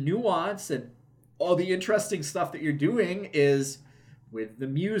 and the nuance and all the interesting stuff that you're doing is with the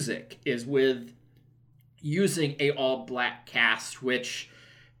music, is with using a all-black cast, which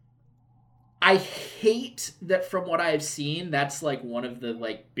I hate that from what I've seen, that's like one of the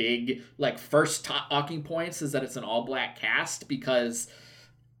like big like first talking points is that it's an all-black cast, because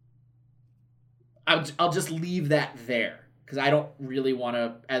I'll just leave that there. Because I don't really want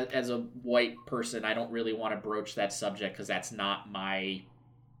to, as a white person, I don't really want to broach that subject because that's not my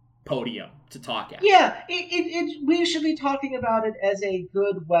podium to talk at. Yeah, we should be talking about it as a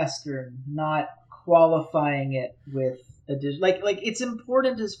good Western, not qualifying it with like it's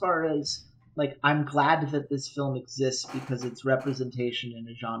important as far as like I'm glad that this film exists because it's representation in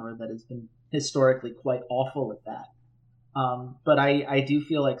a genre that has been historically quite awful at that. But I do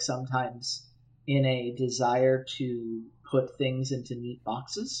feel like sometimes in a desire to put things into neat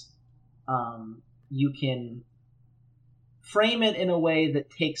boxes, you can frame it in a way that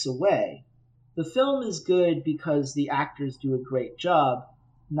takes away. The film is good because the actors do a great job,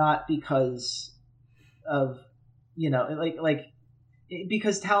 not because of,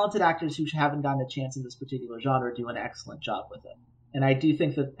 because talented actors who haven't gotten a chance in this particular genre do an excellent job with it. And I do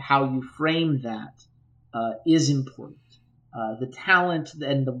think that how you frame that is important. The talent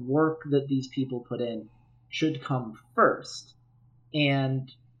and the work that these people put in should come first. And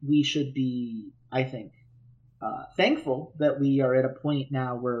we should be, I think, thankful that we are at a point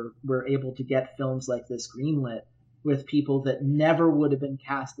now where we're able to get films like this greenlit with people that never would have been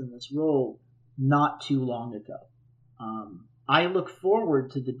cast in this role not too long ago. I look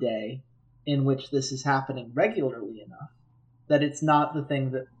forward to the day in which this is happening regularly enough that it's not the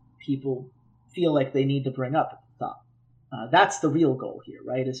thing that people feel like they need to bring up at the top. That's the real goal here,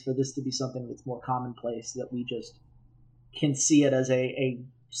 right? Is for this to be something that's more commonplace, that we just can see it as a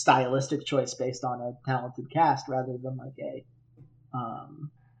stylistic choice based on a talented cast rather than like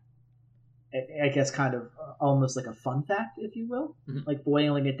I guess kind of almost like a fun fact, if you will. Mm-hmm. Like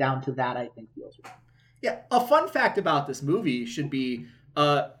boiling it down to that, I think feels right. Yeah, a fun fact about this movie should be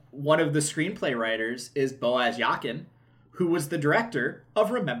one of the screenplay writers is Boaz Yakin, who was the director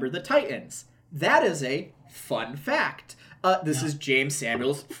of Remember the Titans. That is a fun fact. This is James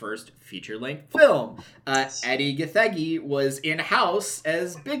Samuel's first feature-length film. Eddie Gathegi was in-house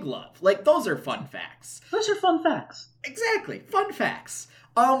as Big Love. Like, those are fun facts. Those are fun facts. Exactly, fun facts.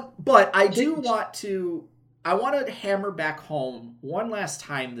 But I do want to... I want to hammer back home one last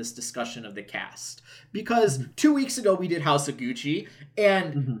time this discussion of the cast. Because 2 weeks ago we did House of Gucci,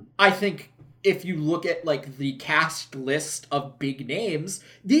 and I think if you look at like the cast list of big names,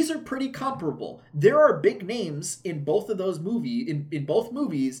 these are pretty comparable. There are big names in both of those in both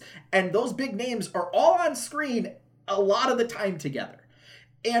movies, and those big names are all on screen a lot of the time together.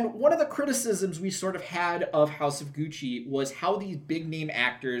 And one of the criticisms we sort of had of House of Gucci was how these big name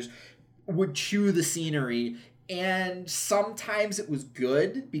actors would chew the scenery, and sometimes it was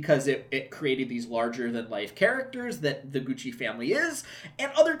good because it created these larger than life characters that the Gucci family is,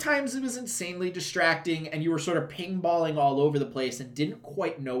 and other times it was insanely distracting and you were sort of ping-balling all over the place and didn't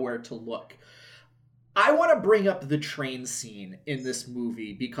quite know where to look. I want to bring up the train scene in this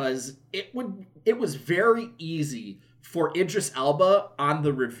movie because it was very easy for Idris Elba on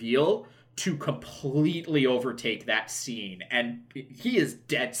the reveal to completely overtake that scene, and he is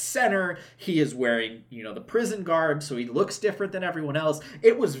dead center. He is wearing, the prison garb, so he looks different than everyone else.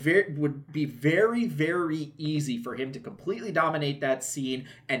 It would be very, very easy for him to completely dominate that scene,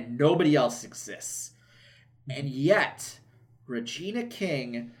 and nobody else exists. And yet, Regina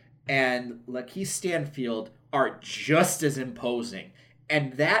King and Lakeith Stanfield are just as imposing,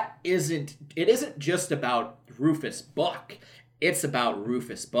 and it isn't just about Rufus Buck. It's about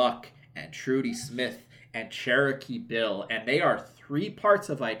Rufus Buck and Trudy Smith and Cherokee Bill, and they are three parts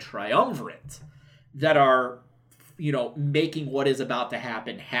of a triumvirate that are, making what is about to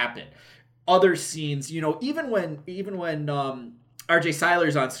happen. Other scenes, even when RJ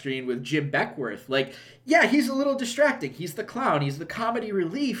Seiler's on screen with Jim Beckworth, he's a little distracting. He's the clown. He's the comedy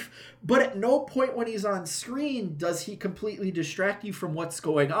relief. But at no point when he's on screen does he completely distract you from what's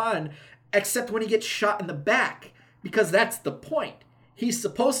going on, except when he gets shot in the back, because that's the point. he's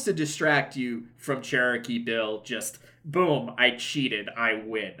supposed to distract you from Cherokee Bill. Just boom, I cheated, I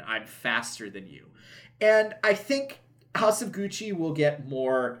win, I'm faster than you. And I think House of Gucci will get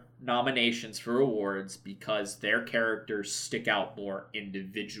more nominations for awards because their characters stick out more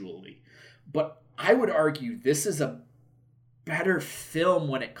individually. But I would argue this is a better film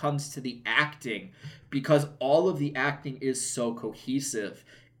when it comes to the acting because all of the acting is so cohesive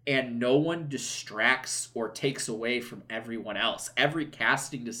and no one distracts or takes away from everyone else. Every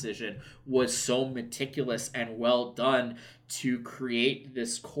casting decision was so meticulous and well done to create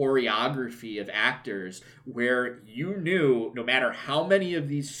this choreography of actors where you knew, no matter how many of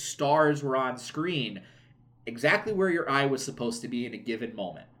these stars were on screen, exactly where your eye was supposed to be in a given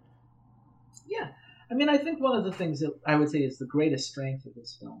moment. Yeah. I mean, I think one of the things that I would say is the greatest strength of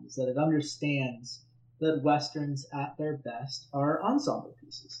this film is that it understands that Westerns at their best are ensemble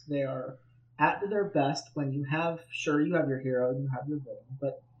pieces. They are at their best when you have your hero and you have your villain,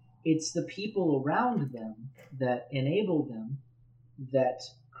 but it's the people around them that enable them that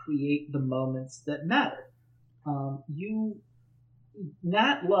create the moments that matter.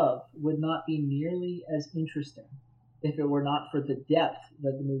 Nat Love would not be nearly as interesting if it were not for the depth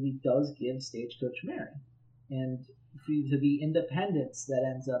that the movie does give Stagecoach Mary, and to the independence that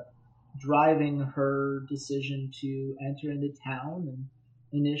ends up driving her decision to enter into town and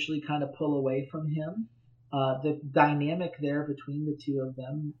initially kind of pull away from him. The dynamic there between the two of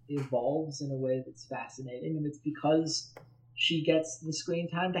them evolves in a way that's fascinating, and it's because she gets the screen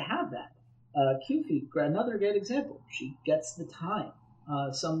time to have that. Kufi, another great example. She gets the time.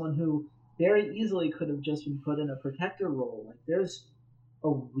 Someone who very easily could have just been put in a protector role. Like, there's a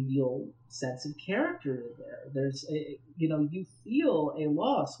real sense of character there. There's you feel a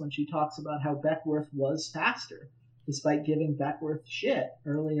loss when she talks about how Beckworth was faster, despite giving Beckworth shit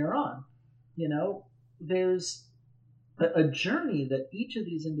earlier on. There's a journey that each of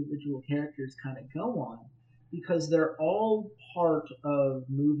these individual characters kind of go on because they're all part of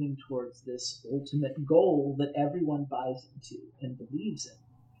moving towards this ultimate goal that everyone buys into and believes in.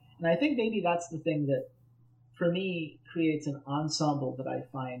 And I think maybe that's the thing that, for me, creates an ensemble that I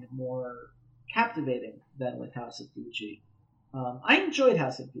find more captivating than with House of Gucci. I enjoyed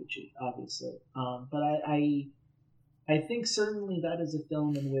House of Gucci, obviously, but I think certainly that is a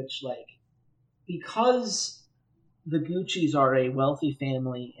film in which, because the Guccis are a wealthy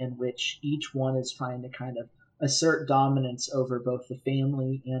family in which each one is trying to kind of assert dominance over both the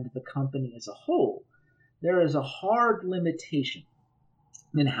family and the company as a whole, there is a hard limitation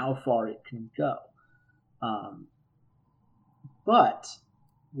in how far it can go. But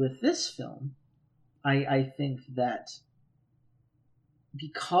with this film, I think that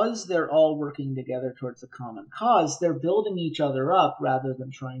because they're all working together towards a common cause, they're building each other up rather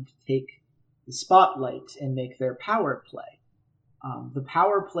than trying to take the spotlight and make their power play. The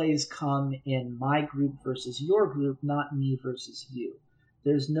power plays come in my group versus your group, not me versus you.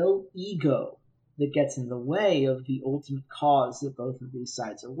 There's no ego that gets in the way of the ultimate cause that both of these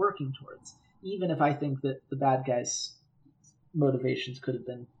sides are working towards. Even if I think that the bad guys' motivations could have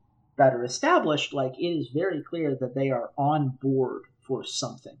been better established, it is very clear that they are on board for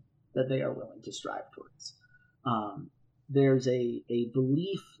something that they are willing to strive towards. There's a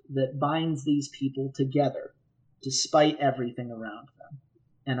belief that binds these people together despite everything around them.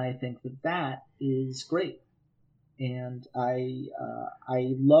 And I think that is great. And I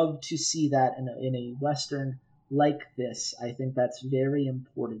love to see that in a Western like this. I think that's very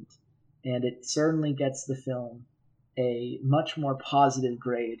important. And it certainly gets the film a much more positive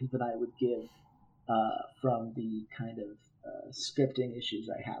grade than I would give from the kind of scripting issues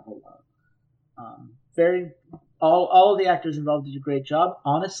I have alone. All of the actors involved did a great job.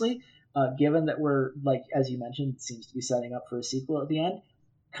 Honestly, given that we're, as you mentioned, it seems to be setting up for a sequel at the end,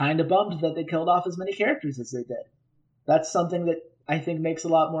 kind of bummed that they killed off as many characters as they did. That's something that I think makes a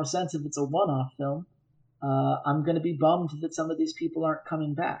lot more sense if it's a one-off film. I'm going to be bummed that some of these people aren't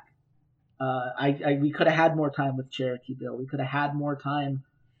coming back. We could have had more time with Cherokee Bill. We could have had more time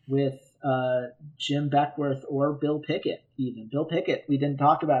with Jim Beckworth or Bill Pickett, even. Bill Pickett, we didn't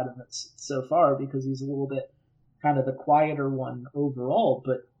talk about him so far because he's a little bit kind of the quieter one overall,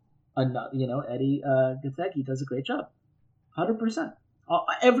 but Eddie Gathegi does a great job. 100%.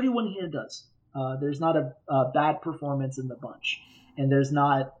 Everyone here does. There's not a bad performance in the bunch, and there's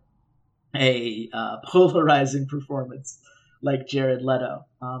not a polarizing performance like Jared Leto.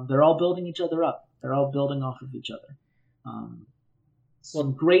 They're all building each other up. They're all building off of each other.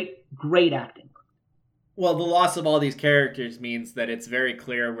 Great acting. Well, the loss of all these characters means that it's very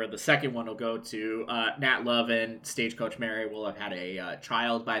clear where the second one will go to. Nat Love and Stagecoach Mary will have had a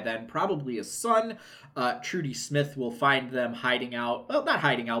child by then, probably a son. Trudy Smith will find them hiding out, well, not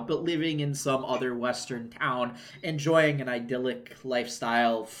hiding out, but living in some other Western town, enjoying an idyllic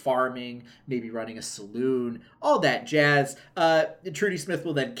lifestyle, farming, maybe running a saloon, all that jazz. Trudy Smith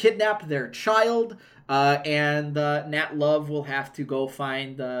will then kidnap their child, and Nat Love will have to go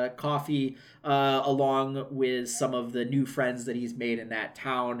find coffee along with some of the new friends that he's made in that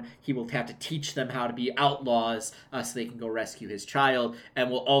town. He will have to teach them how to be outlaws so they can go rescue his child,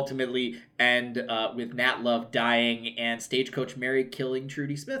 and will ultimately end with Nat Love dying and Stagecoach Mary killing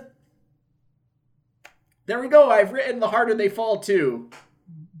Trudy Smith. There we go. I've written The Harder They Fall too.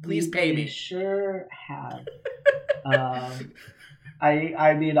 Please pay me. Sure have.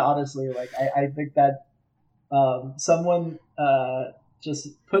 I mean, honestly, like, I think that someone just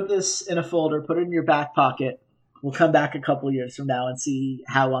put this in a folder, put it in your back pocket. We'll come back a couple years from now and see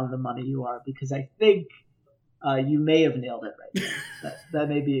how on the money you are, because I think you may have nailed it right now. That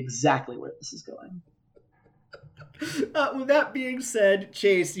may be exactly where this is going. With that being said,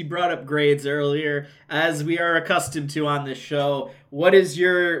 Chase, you brought up grades earlier, as we are accustomed to on this show. What is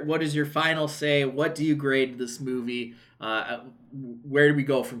your final say? What do you grade this movie? Where do we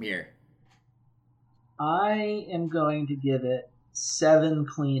go from here? I am going to give it 7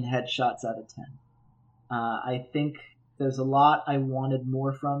 clean headshots out of 10. I think there's a lot I wanted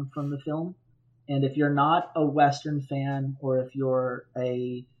more from the film. And if you're not a Western fan, or if you're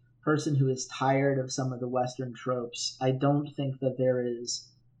a person who is tired of some of the Western tropes, I don't think that there is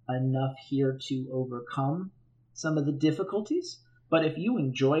enough here to overcome some of the difficulties. But if you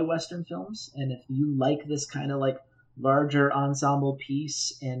enjoy Western films, and if you like this kind of like larger ensemble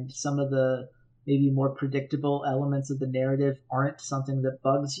piece, and some of the maybe more predictable elements of the narrative aren't something that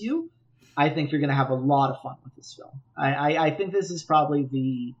bugs you, I think you're going to have a lot of fun with this film. I think this is probably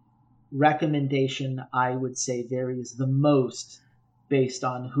the recommendation I would say varies the most based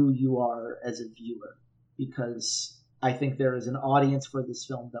on who you are as a viewer, because I think there is an audience for this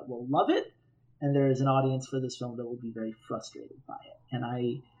film that will love it, and there is an audience for this film that will be very frustrated by it. And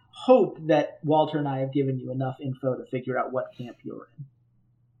I hope that Walter and I have given you enough info to figure out what camp you're in.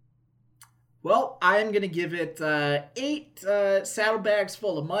 Well, I'm going to give it 8 saddlebags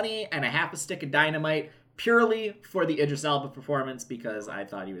full of money and a half a stick of dynamite, purely for the Idris Elba performance, because I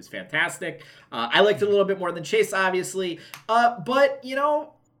thought he was fantastic. I liked it a little bit more than Chase, obviously. But, you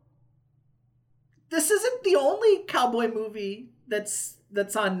know, this isn't the only cowboy movie that's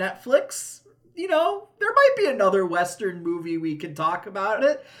on Netflix. You know, there might be another Western movie we can talk about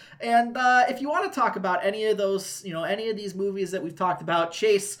it. And if you want to talk about any of those, you know, any of these movies that we've talked about,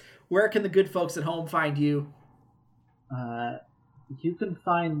 Chase, where can the good folks at home find you? You can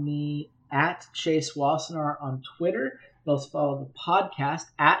find me at Chase Wassenaar on Twitter. You also follow the podcast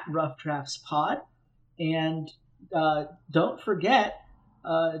at Rough Drafts Pod. And don't forget,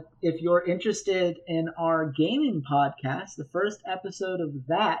 if you're interested in our gaming podcast, the first episode of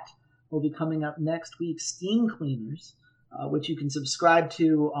that will be coming up next week, Steam Cleaners, which you can subscribe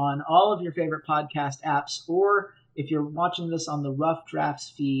to on all of your favorite podcast apps, or if you're watching this on the Rough Drafts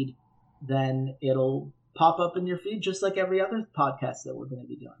feed, then it'll pop up in your feed just like every other podcast that we're going to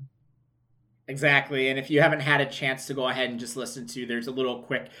be doing. Exactly. And if you haven't had a chance to go ahead and just listen to, there's a little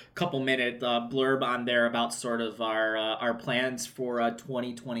quick couple-minute blurb on there about sort of our plans for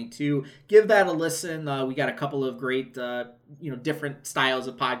 2022. Give that a listen. We got a couple of great, different styles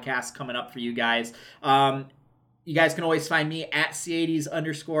of podcasts coming up for you guys. You guys can always find me at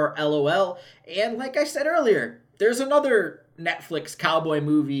C80s_LOL. And like I said earlier, there's another Netflix cowboy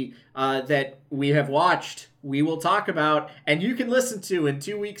movie that we have watched, we will talk about, and you can listen to in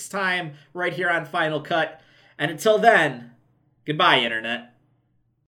 2 weeks' time right here on Final Cut. And until then, goodbye, Internet.